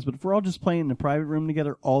my friends, but if we're all just playing in the private room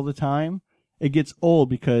together all the time, it gets old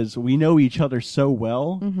because we know each other so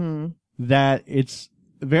well that it's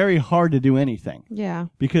very hard to do anything. Yeah.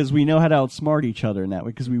 Because we know how to outsmart each other in that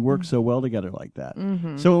way because we work so well together like that.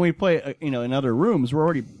 Mm-hmm. So when we play, in other rooms, we're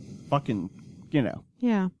already fucking,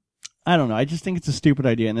 Yeah. I don't know. I just think it's a stupid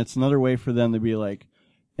idea, and it's another way for them to be like,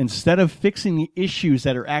 instead of fixing the issues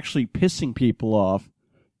that are actually pissing people off,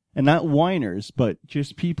 and not whiners, but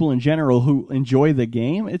just people in general who enjoy the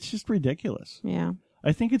game, it's just ridiculous. Yeah.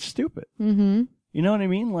 I think it's stupid. Mm-hmm. You know what I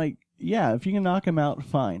mean? Like, yeah, if you can knock them out,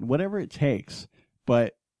 fine. Whatever it takes.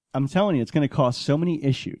 But I'm telling you, it's going to cause so many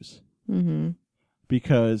issues. Mm-hmm.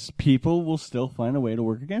 Because people will still find a way to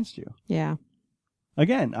work against you. Yeah.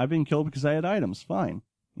 Again, I've been killed because I had items. Fine.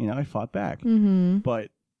 I fought back. Mm-hmm. But,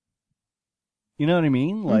 you know what I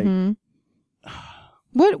mean? Like... Mm-hmm.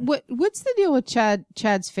 What's the deal with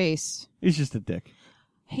Chad's face? He's just a dick.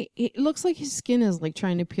 It looks like his skin is like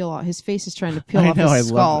trying to peel off. His face is trying to peel off his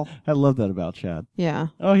skull. I love that about Chad. Yeah.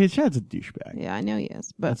 Oh, Chad's a douchebag. Yeah, I know he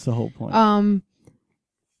is. But that's the whole point.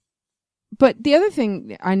 But the other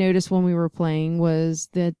thing I noticed when we were playing was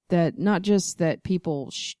that not just that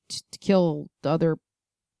people kill the other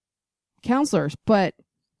counselors, but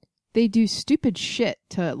they do stupid shit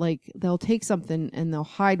to, like, they'll take something and they'll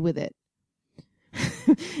hide with it.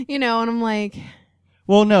 And I'm like...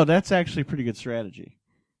 Well, no, that's actually a pretty good strategy.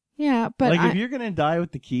 Yeah, but... Like, if you're going to die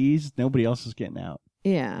with the keys, nobody else is getting out.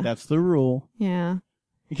 Yeah. That's the rule. Yeah.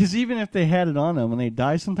 Because even if they had it on them, when they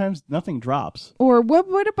die, sometimes nothing drops. Or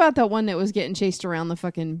what about that one that was getting chased around the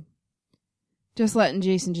fucking... Just letting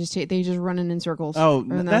Jason they just running in circles. Oh,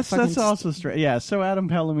 that's also straight. Yeah, so Adam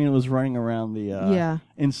Palomino was running around the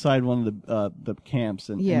inside one of the camps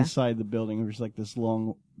and inside the building. It was like this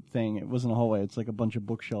long thing. It wasn't a hallway. It's like a bunch of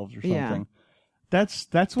bookshelves or something. Yeah. That's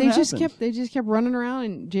what happened. They just kept running around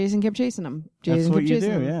and Jason kept chasing them. That's what you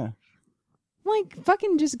do. Yeah. Like,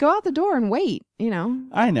 fucking just go out the door and wait.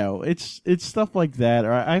 I know it's stuff like that.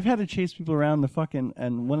 Or I've had to chase people around the fucking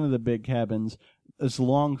and one of the big cabins. This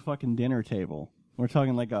long fucking dinner table. We're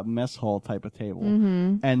talking like a mess hall type of table.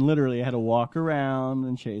 Mm-hmm. And literally I had to walk around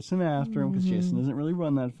and chase him after him because Jason doesn't really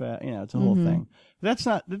run that fast. It's a whole thing. That's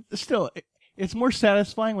not... Still, it's more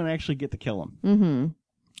satisfying when I actually get to kill him. Mm-hmm.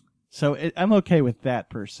 So I'm okay with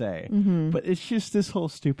that per se. Mm-hmm. But it's just this whole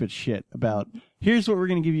stupid shit about here's what we're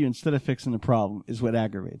going to give you instead of fixing the problem is what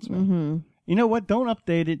aggravates me. Mm-hmm. You know what? Don't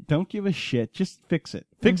update it. Don't give a shit. Just fix it.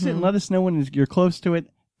 Fix it and let us know when you're close to it.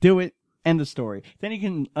 Do it. End of story. Then you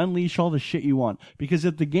can unleash all the shit you want. Because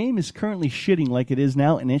if the game is currently shitting like it is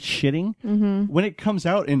now, and it's shitting, when it comes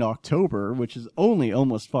out in October, which is only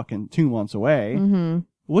almost fucking 2 months away,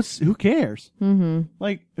 who cares?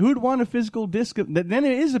 Like, who'd want a physical disc? Then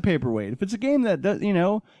it is a paperweight. If it's a game that does,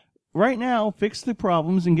 right now, fix the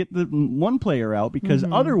problems and get the one player out, because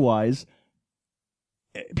otherwise,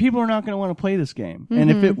 people are not going to want to play this game.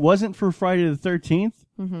 And if it wasn't for Friday the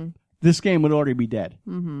 13th, this game would already be dead.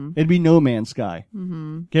 It'd be No Man's Sky.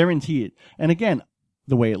 Guarantee it. And again,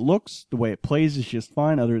 the way it looks, the way it plays is just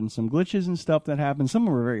fine, other than some glitches and stuff that happen. Some of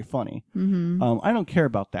them are very funny. I don't care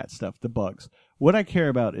about that stuff, the bugs. What I care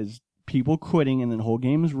about is people quitting and then the whole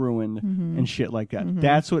game is ruined and shit like that.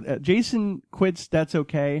 That's what Jason quits. That's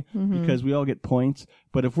okay because we all get points.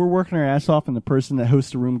 But if we're working our ass off and the person that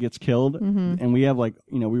hosts the room gets killed and we have like,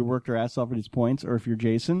 we worked our ass off for these points, or if you're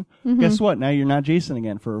Jason, guess what? Now you're not Jason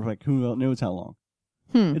again for like who knows how long.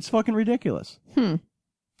 It's fucking ridiculous. You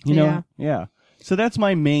know? Yeah. So that's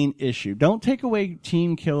my main issue. Don't take away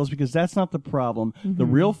team kills because that's not the problem. The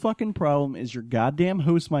real fucking problem is your goddamn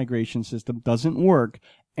host migration system doesn't work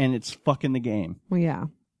and it's fucking the game. Well, yeah.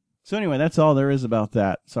 So anyway, that's all there is about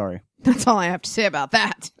that. Sorry. That's all I have to say about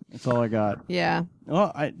that. That's all I got. Yeah.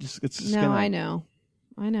 Well, I know.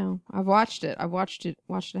 I've watched it. Watched it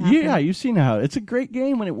happen. Yeah, you've seen how it's a great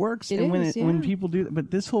game when it works when people do that. But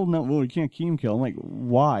this whole you can't team kill. I'm like,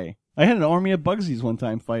 why? I had an army of Bugsies one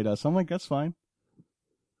time fight us. I'm like, that's fine.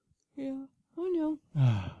 Yeah. Oh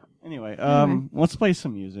no. Anyway, let's play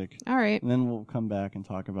some music. All right. And then we'll come back and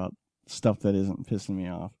talk about stuff that isn't pissing me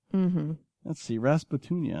off. Let's see,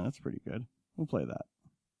 Rasputunia. That's pretty good. We'll play that.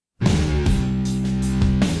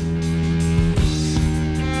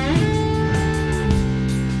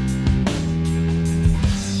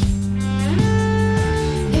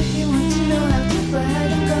 If you want to know how to fly,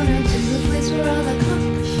 I'm going to the place where all the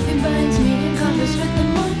conch binds me in converse with the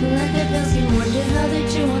mortal and the bells. You wonder how they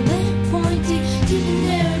chew on their pointy teeth and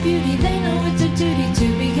their beauty. They know it's a duty to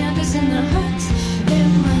be countess in their hearts. Their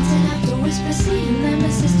minds and have to whisper, seeing them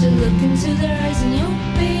as sister. Look into their eyes and you'll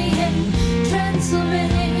be in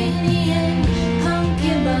Transylvania.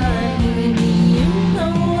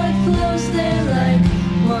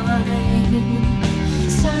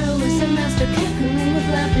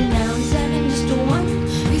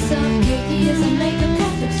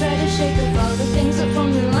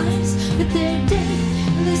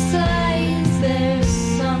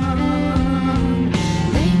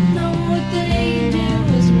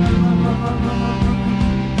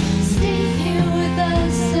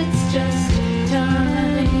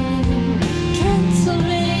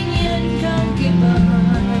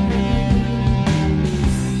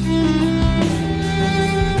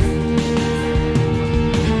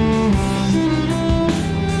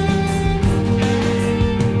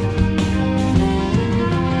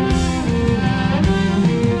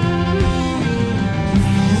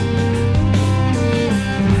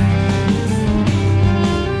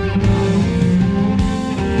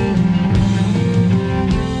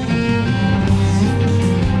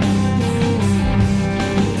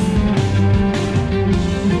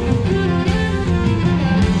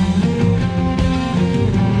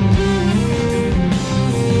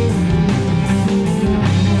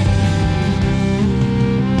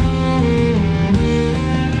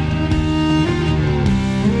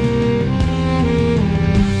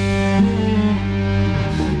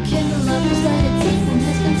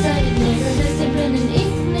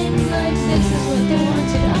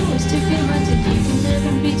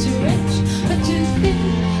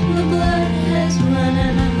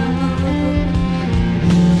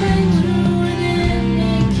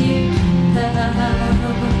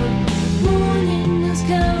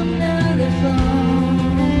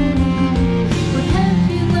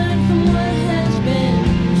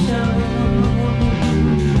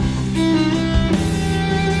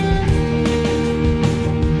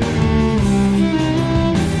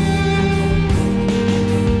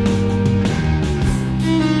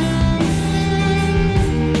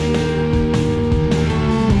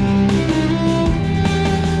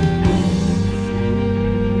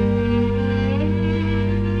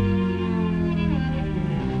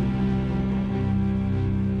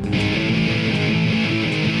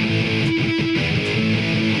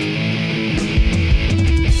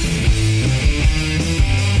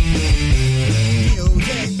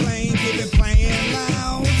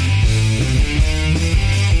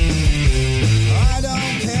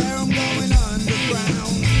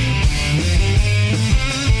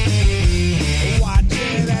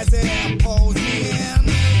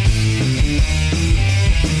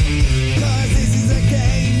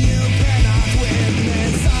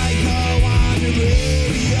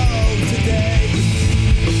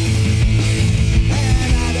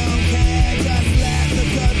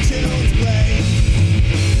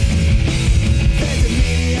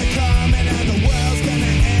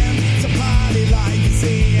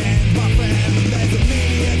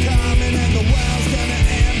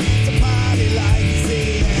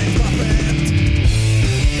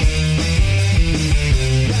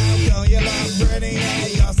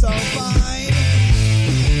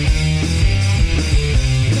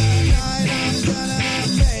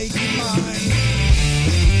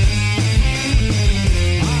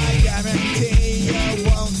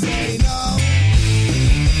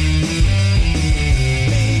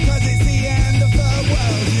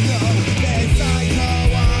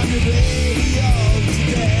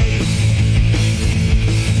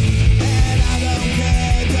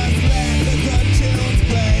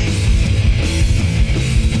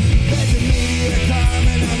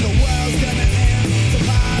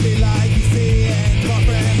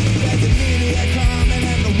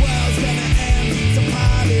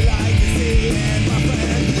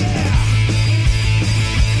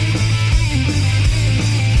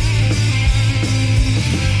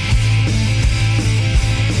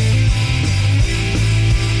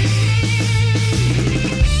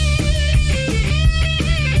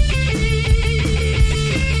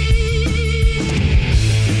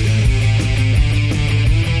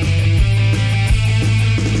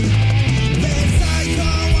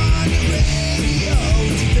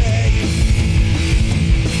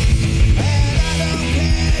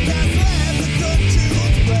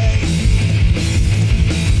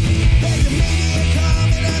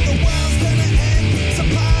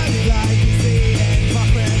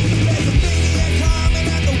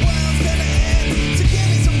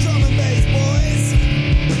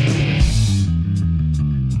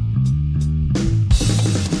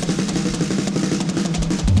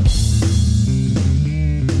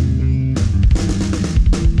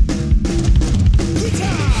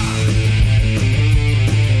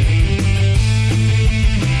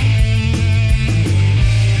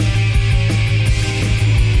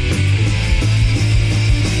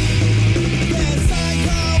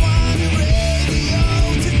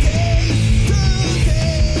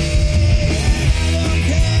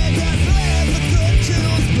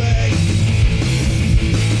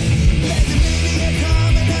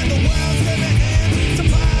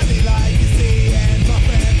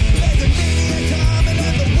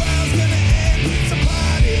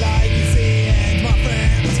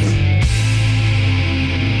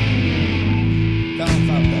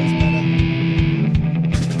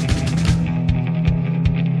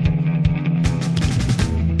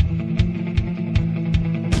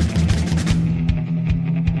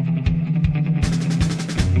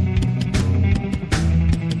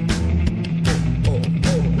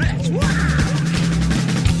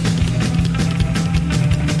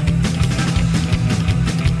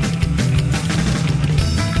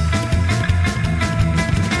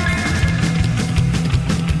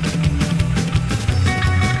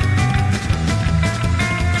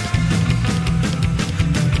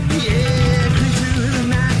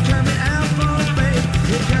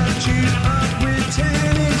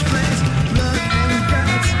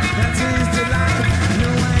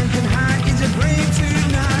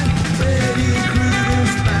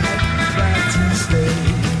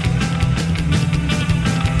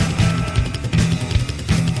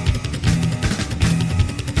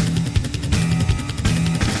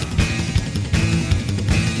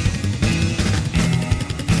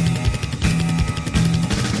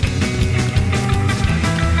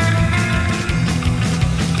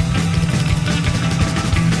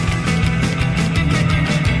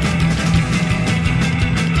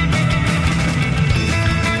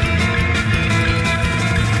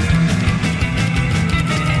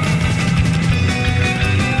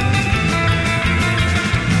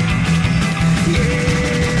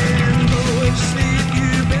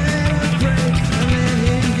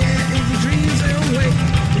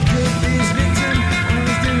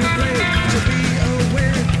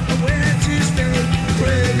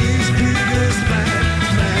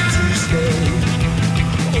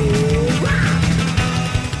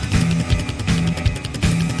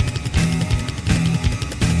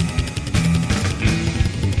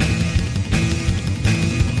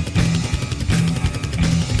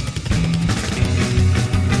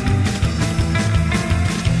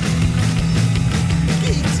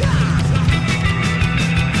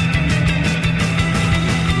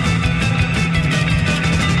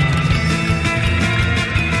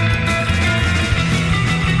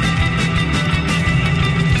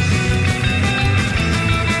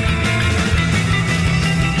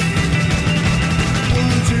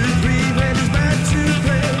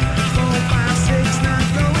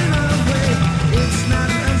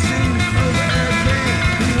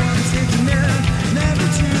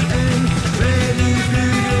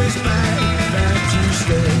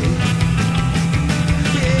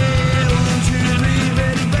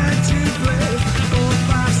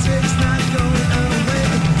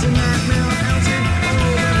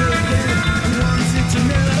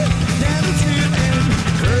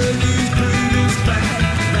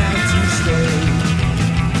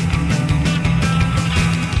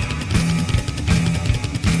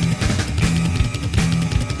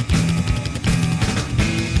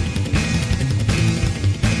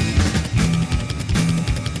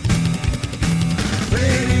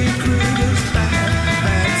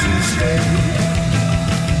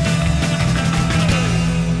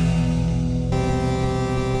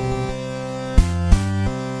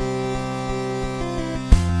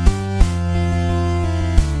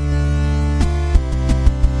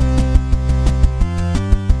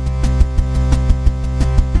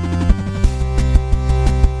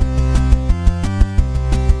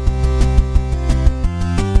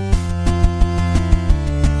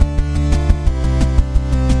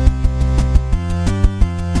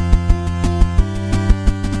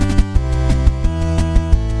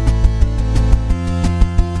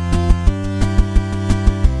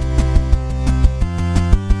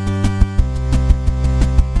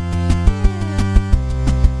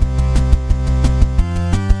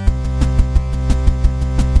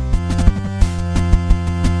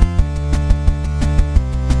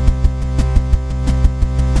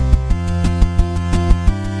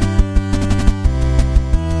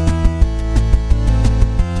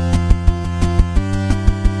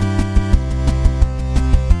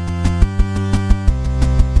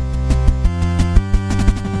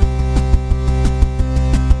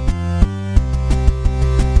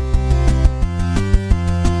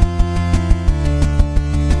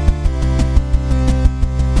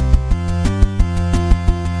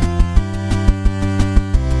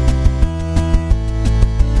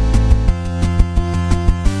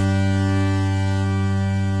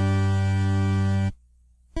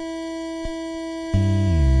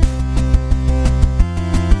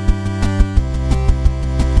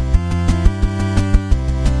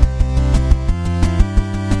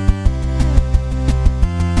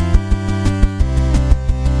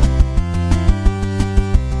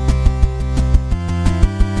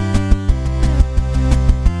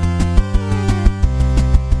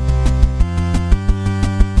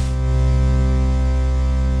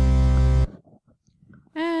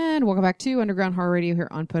 Welcome back to Underground Horror Radio here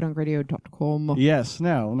on podunkradio.com. Yes,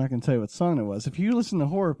 now I'm not going to tell you what song it was. If you listen to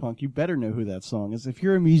horror punk, you better know who that song is. If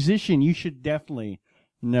you're a musician, you should definitely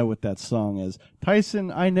know what that song is. Tyson,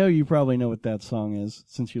 I know you probably know what that song is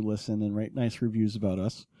since you listen and write nice reviews about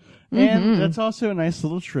us. And that's also a nice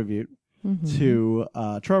little tribute to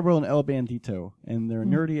Trouble and El Bandito and their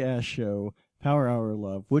nerdy-ass show, Power Hour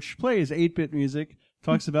Love, which plays 8-bit music,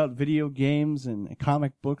 talks about video games and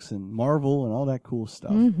comic books and Marvel and all that cool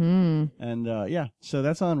stuff. And yeah, so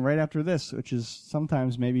that's on right after this, which is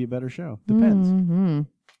sometimes maybe a better show. Depends.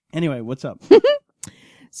 Anyway, what's up?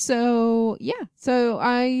 So, yeah. So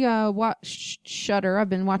I watched Shudder. I've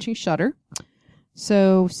been watching Shudder.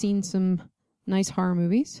 So seen some nice horror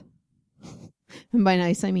movies. And by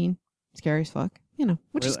nice, I mean scary as fuck. You know,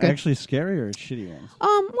 which is good. Actually scary or shitty ones?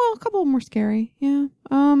 Well, a couple of them were scary. Yeah.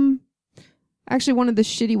 Actually, one of the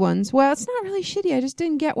shitty ones. Well, it's not really shitty. I just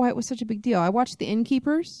didn't get why it was such a big deal. I watched The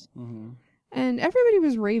Innkeepers, and everybody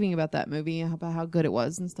was raving about that movie, about how good it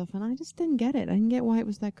was and stuff, and I just didn't get it. I didn't get why it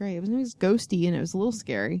was that great. It was ghosty, and it was a little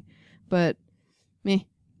scary, but meh,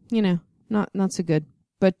 you know, not so good.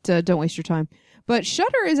 But don't waste your time. But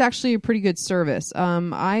Shudder is actually a pretty good service.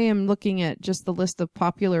 I am looking at just the list of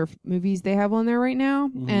popular movies they have on there right now,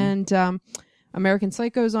 and American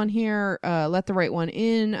Psycho's on here, Let the Right One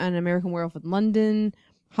In, An American Werewolf in London,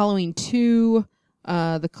 Halloween 2,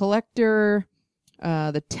 The Collector,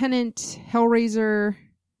 The Tenant, Hellraiser,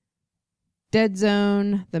 Dead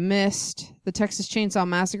Zone, The Mist, The Texas Chainsaw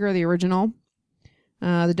Massacre, the original,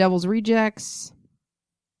 The Devil's Rejects.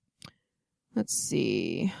 Let's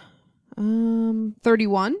see.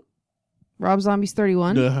 31. Rob Zombie's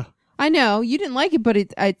 31. Duh. I know, you didn't like it, but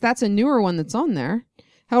that's a newer one that's on there.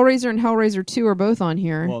 Hellraiser and Hellraiser 2 are both on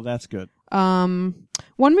here. Well, that's good. One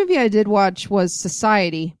movie I did watch was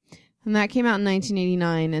Society, and that came out in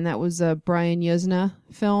 1989, and that was a Brian Yuzna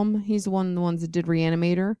film. He's one of the ones that did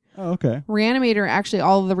Reanimator. Oh, okay. Reanimator, actually,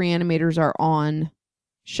 all of the Reanimators are on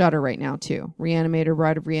Shudder right now, too. Reanimator,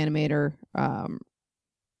 Bride of Reanimator,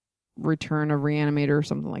 Return of Reanimator, or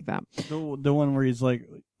something like that. The one where he's like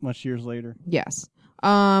much years later. Yes.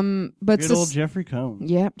 But good old Jeffrey Combs.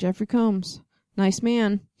 Yep, Jeffrey Combs. Nice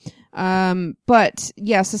man. But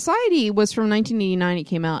yeah, Society was from 1989. It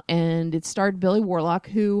came out, and it starred Billy Warlock,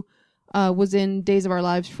 who was in Days of Our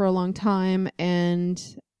Lives for a long time, and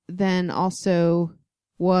then also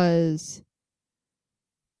was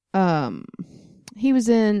he was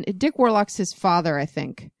in Dick Warlock's his father, I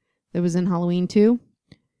think. That was in Halloween 2.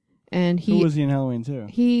 And who was he in Halloween 2?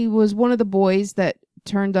 He was one of the boys that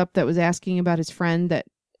turned up that was asking about his friend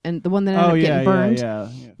and the one that ended up getting burned.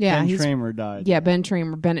 Yeah. Ben Tramer died. Yeah,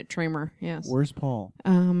 Bennett Tramer. Yes. Where's Paul?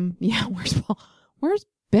 Yeah, where's Paul? Where's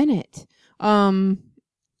Bennett?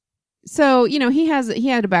 So, you know, he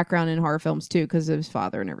had a background in horror films too because of his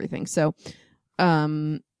father and everything. So,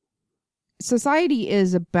 society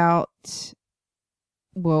is about,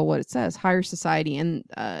 well, what it says, higher society. And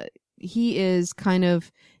he's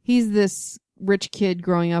this rich kid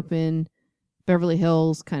growing up in Beverly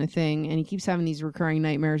Hills kind of thing. And he keeps having these recurring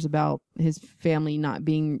nightmares about his family not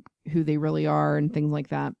being who they really are and things like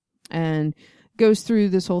that. And goes through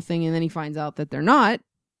this whole thing. And then he finds out that they're not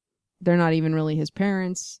even really his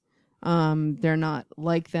parents. They're not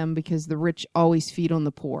like them because the rich always feed on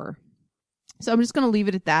the poor. So I'm just going to leave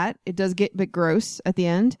it at that. It does get a bit gross at the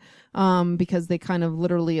end, because they kind of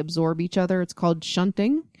literally absorb each other. It's called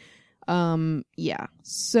shunting. Yeah.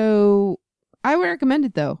 So I would recommend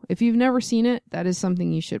it though. If you've never seen it, that is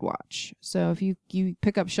something you should watch. So if you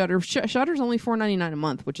pick up Shudder, Shudder's only $4.99 a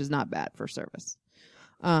month, which is not bad for service.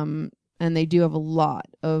 And they do have a lot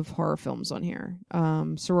of horror films on here.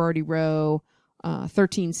 Sorority Row,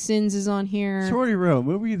 13 Sins is on here. Sorority Row, a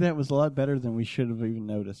movie that was a lot better than we should have even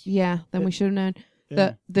noticed. Yeah, than we should have known.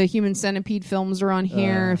 Yeah. The Human Centipede films are on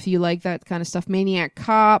here if you like that kind of stuff. Maniac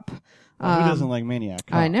Cop. Who doesn't like Maniac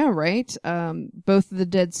Cop? I know, right? Both of the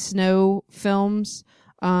Dead Snow films.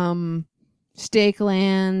 Stakeland.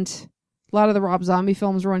 A lot of the Rob Zombie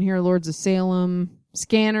films are on here. Lords of Salem.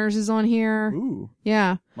 Scanners is on here. Ooh.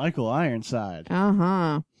 Yeah. Michael Ironside.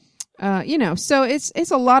 Uh-huh. So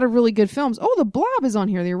it's a lot of really good films. Oh, The Blob is on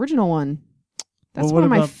here, the original one. That's one of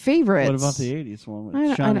my favorites. What about the 80s one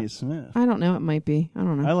with Shawnee Smith? I don't know. It might be. I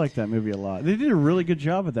don't know. I like that movie a lot. They did a really good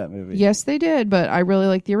job with that movie. Yes, they did, but I really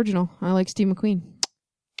like the original. I like Steve McQueen.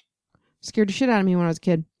 Scared the shit out of me when I was a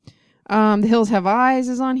kid. The Hills Have Eyes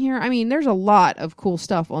is on here. I mean, there's a lot of cool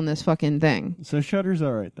stuff on this fucking thing. So Shudder's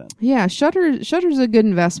all right then. Yeah, Shudder's a good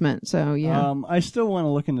investment. So yeah. I still want to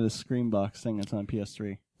look into the Screambox thing that's on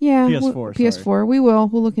PS3. Yeah, PS4. PS4. We'll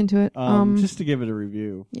look into it. Just to give it a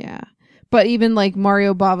review. Yeah, but even like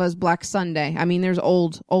Mario Bava's Black Sunday. I mean, there's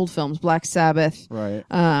old films. Black Sabbath. Right.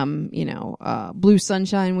 Blue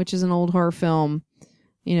Sunshine, which is an old horror film.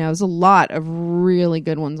 There's a lot of really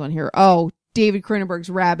good ones on here. Oh, David Cronenberg's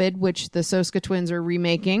Rabid, which the Soska twins are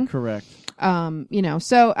remaking. Correct. I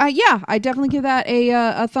definitely give that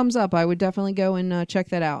a thumbs up. I would definitely go and check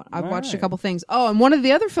that out. I've watched a couple things. Oh, and one of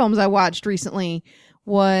the other films I watched recently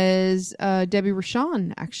was Debbie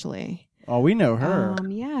Rochon, actually. Oh, we know her.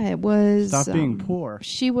 It was Stop Being Poor.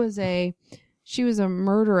 She was a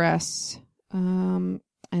murderess. And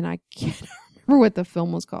I can't remember what the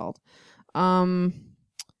film was called.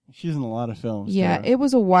 She's in a lot of films. Yeah, too. it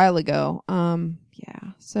was a while ago.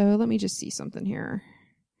 So let me just see something here.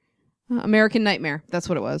 American Nightmare. That's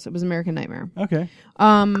what it was. It was American Nightmare. Okay.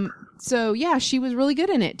 So yeah, she was really good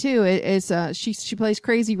in it too. She plays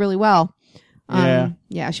crazy really well.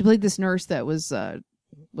 Yeah, she played this nurse that was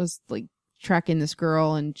like tracking this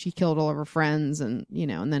girl, and she killed all of her friends, and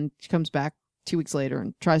and then she comes back 2 weeks later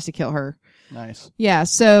and tries to kill her. Nice. Yeah.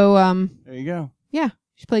 So there you go. Yeah,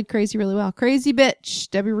 she played crazy really well. Crazy bitch,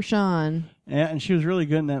 Debbie Rochon. Yeah, and she was really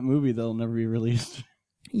good in that movie that'll never be released.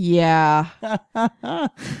 Yeah.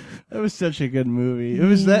 It was such a good movie. It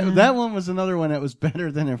was that one was another one that was better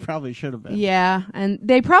than it probably should have been. Yeah, and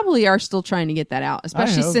they probably are still trying to get that out,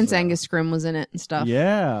 especially since Angus Scrimm was in it and stuff.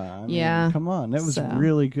 Yeah. I mean, come on. That was a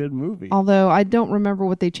really good movie. Although I don't remember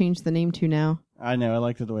what they changed the name to now. I know. I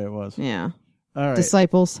liked it the way it was. Yeah. All right.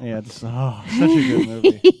 Disciples. Yeah. Such a good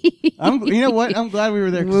movie. You know what? I'm glad we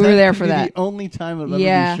were there. We were there for that. The only time it'll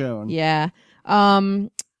ever be shown. Yeah.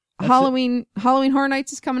 Halloween Horror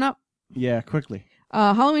Nights is coming up. Yeah, quickly.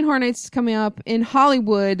 Halloween Horror Nights is coming up. In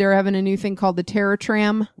Hollywood, they're having a new thing called the Terror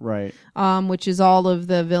Tram. Right. Which is all of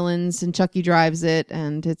the villains, and Chucky drives it,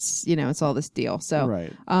 and it's, it's all this deal. So,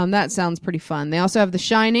 right. That sounds pretty fun. They also have The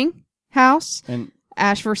Shining house and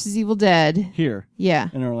Ash vs. Evil Dead. Here. Yeah.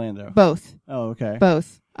 In Orlando. Both. Oh, okay.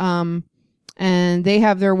 Both. And they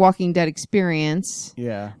have their Walking Dead experience.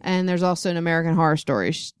 Yeah. And there's also an American Horror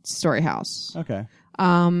Story house. Okay.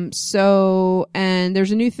 And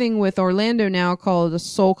there's a new thing with Orlando now called a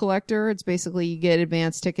Soul Collector. It's basically you get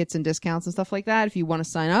advanced tickets and discounts and stuff like that. If you want to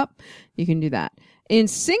sign up, you can do that. In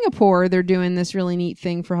Singapore, they're doing this really neat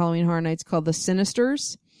thing for Halloween Horror Nights called the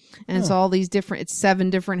Sinisters. And it's all these it's 7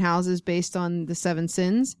 different houses based on the 7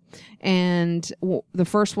 sins. And the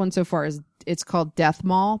first one so far it's called Death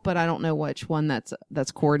Mall, but I don't know which one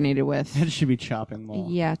that's coordinated with. It should be Chopping Mall.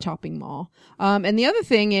 Yeah, Chopping Mall. And the other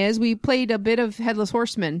thing is we played a bit of Headless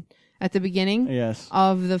Horseman at the beginning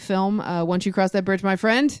of the film. Once you cross that bridge, my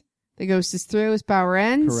friend, the ghost is through, his power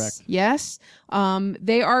ends. Correct. Yes.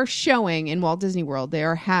 They are showing in Walt Disney World. They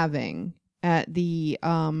are having at the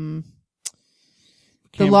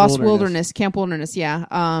Lost Wilderness, Camp Wilderness,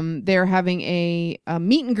 yeah. They're having a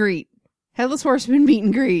meet and greet, Headless Horseman meet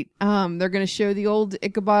and greet. They're going to show the old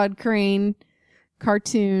Ichabod Crane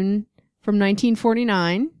cartoon from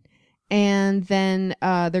 1949. And then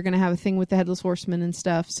they're going to have a thing with the Headless Horseman and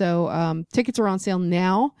stuff. So tickets are on sale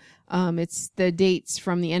now. It's the dates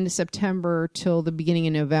from the end of September till the beginning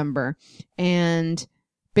of November. And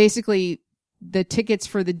basically, the tickets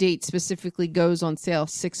for the date specifically goes on sale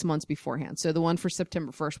 6 months beforehand. So the one for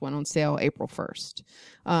September 1st went on sale April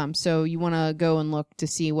 1st. So you want to go and look to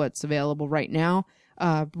see what's available right now.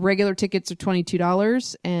 Regular tickets are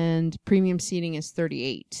 $22 and premium seating is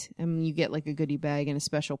 $38. And you get like a goodie bag and a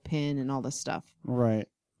special pin and all this stuff. Right.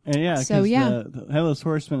 And yeah, because the Headless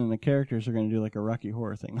Horseman and the characters are going to do like a Rocky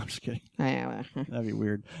Horror thing. I'm just kidding. That'd be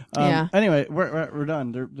weird. Anyway, we're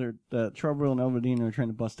done. The Trouble and Elvadine are trying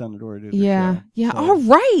to bust down the door to do their show. Yeah. So, all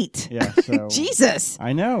right. Yeah. So, Jesus.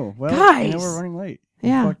 I know. Well, guys. we're running late.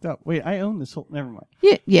 Yeah. Fucked up. Wait, I own this whole. Never mind.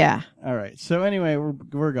 Yeah. All right. So anyway,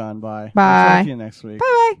 we're gone. Bye. Bye. We'll talk to you next week.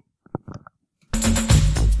 Bye.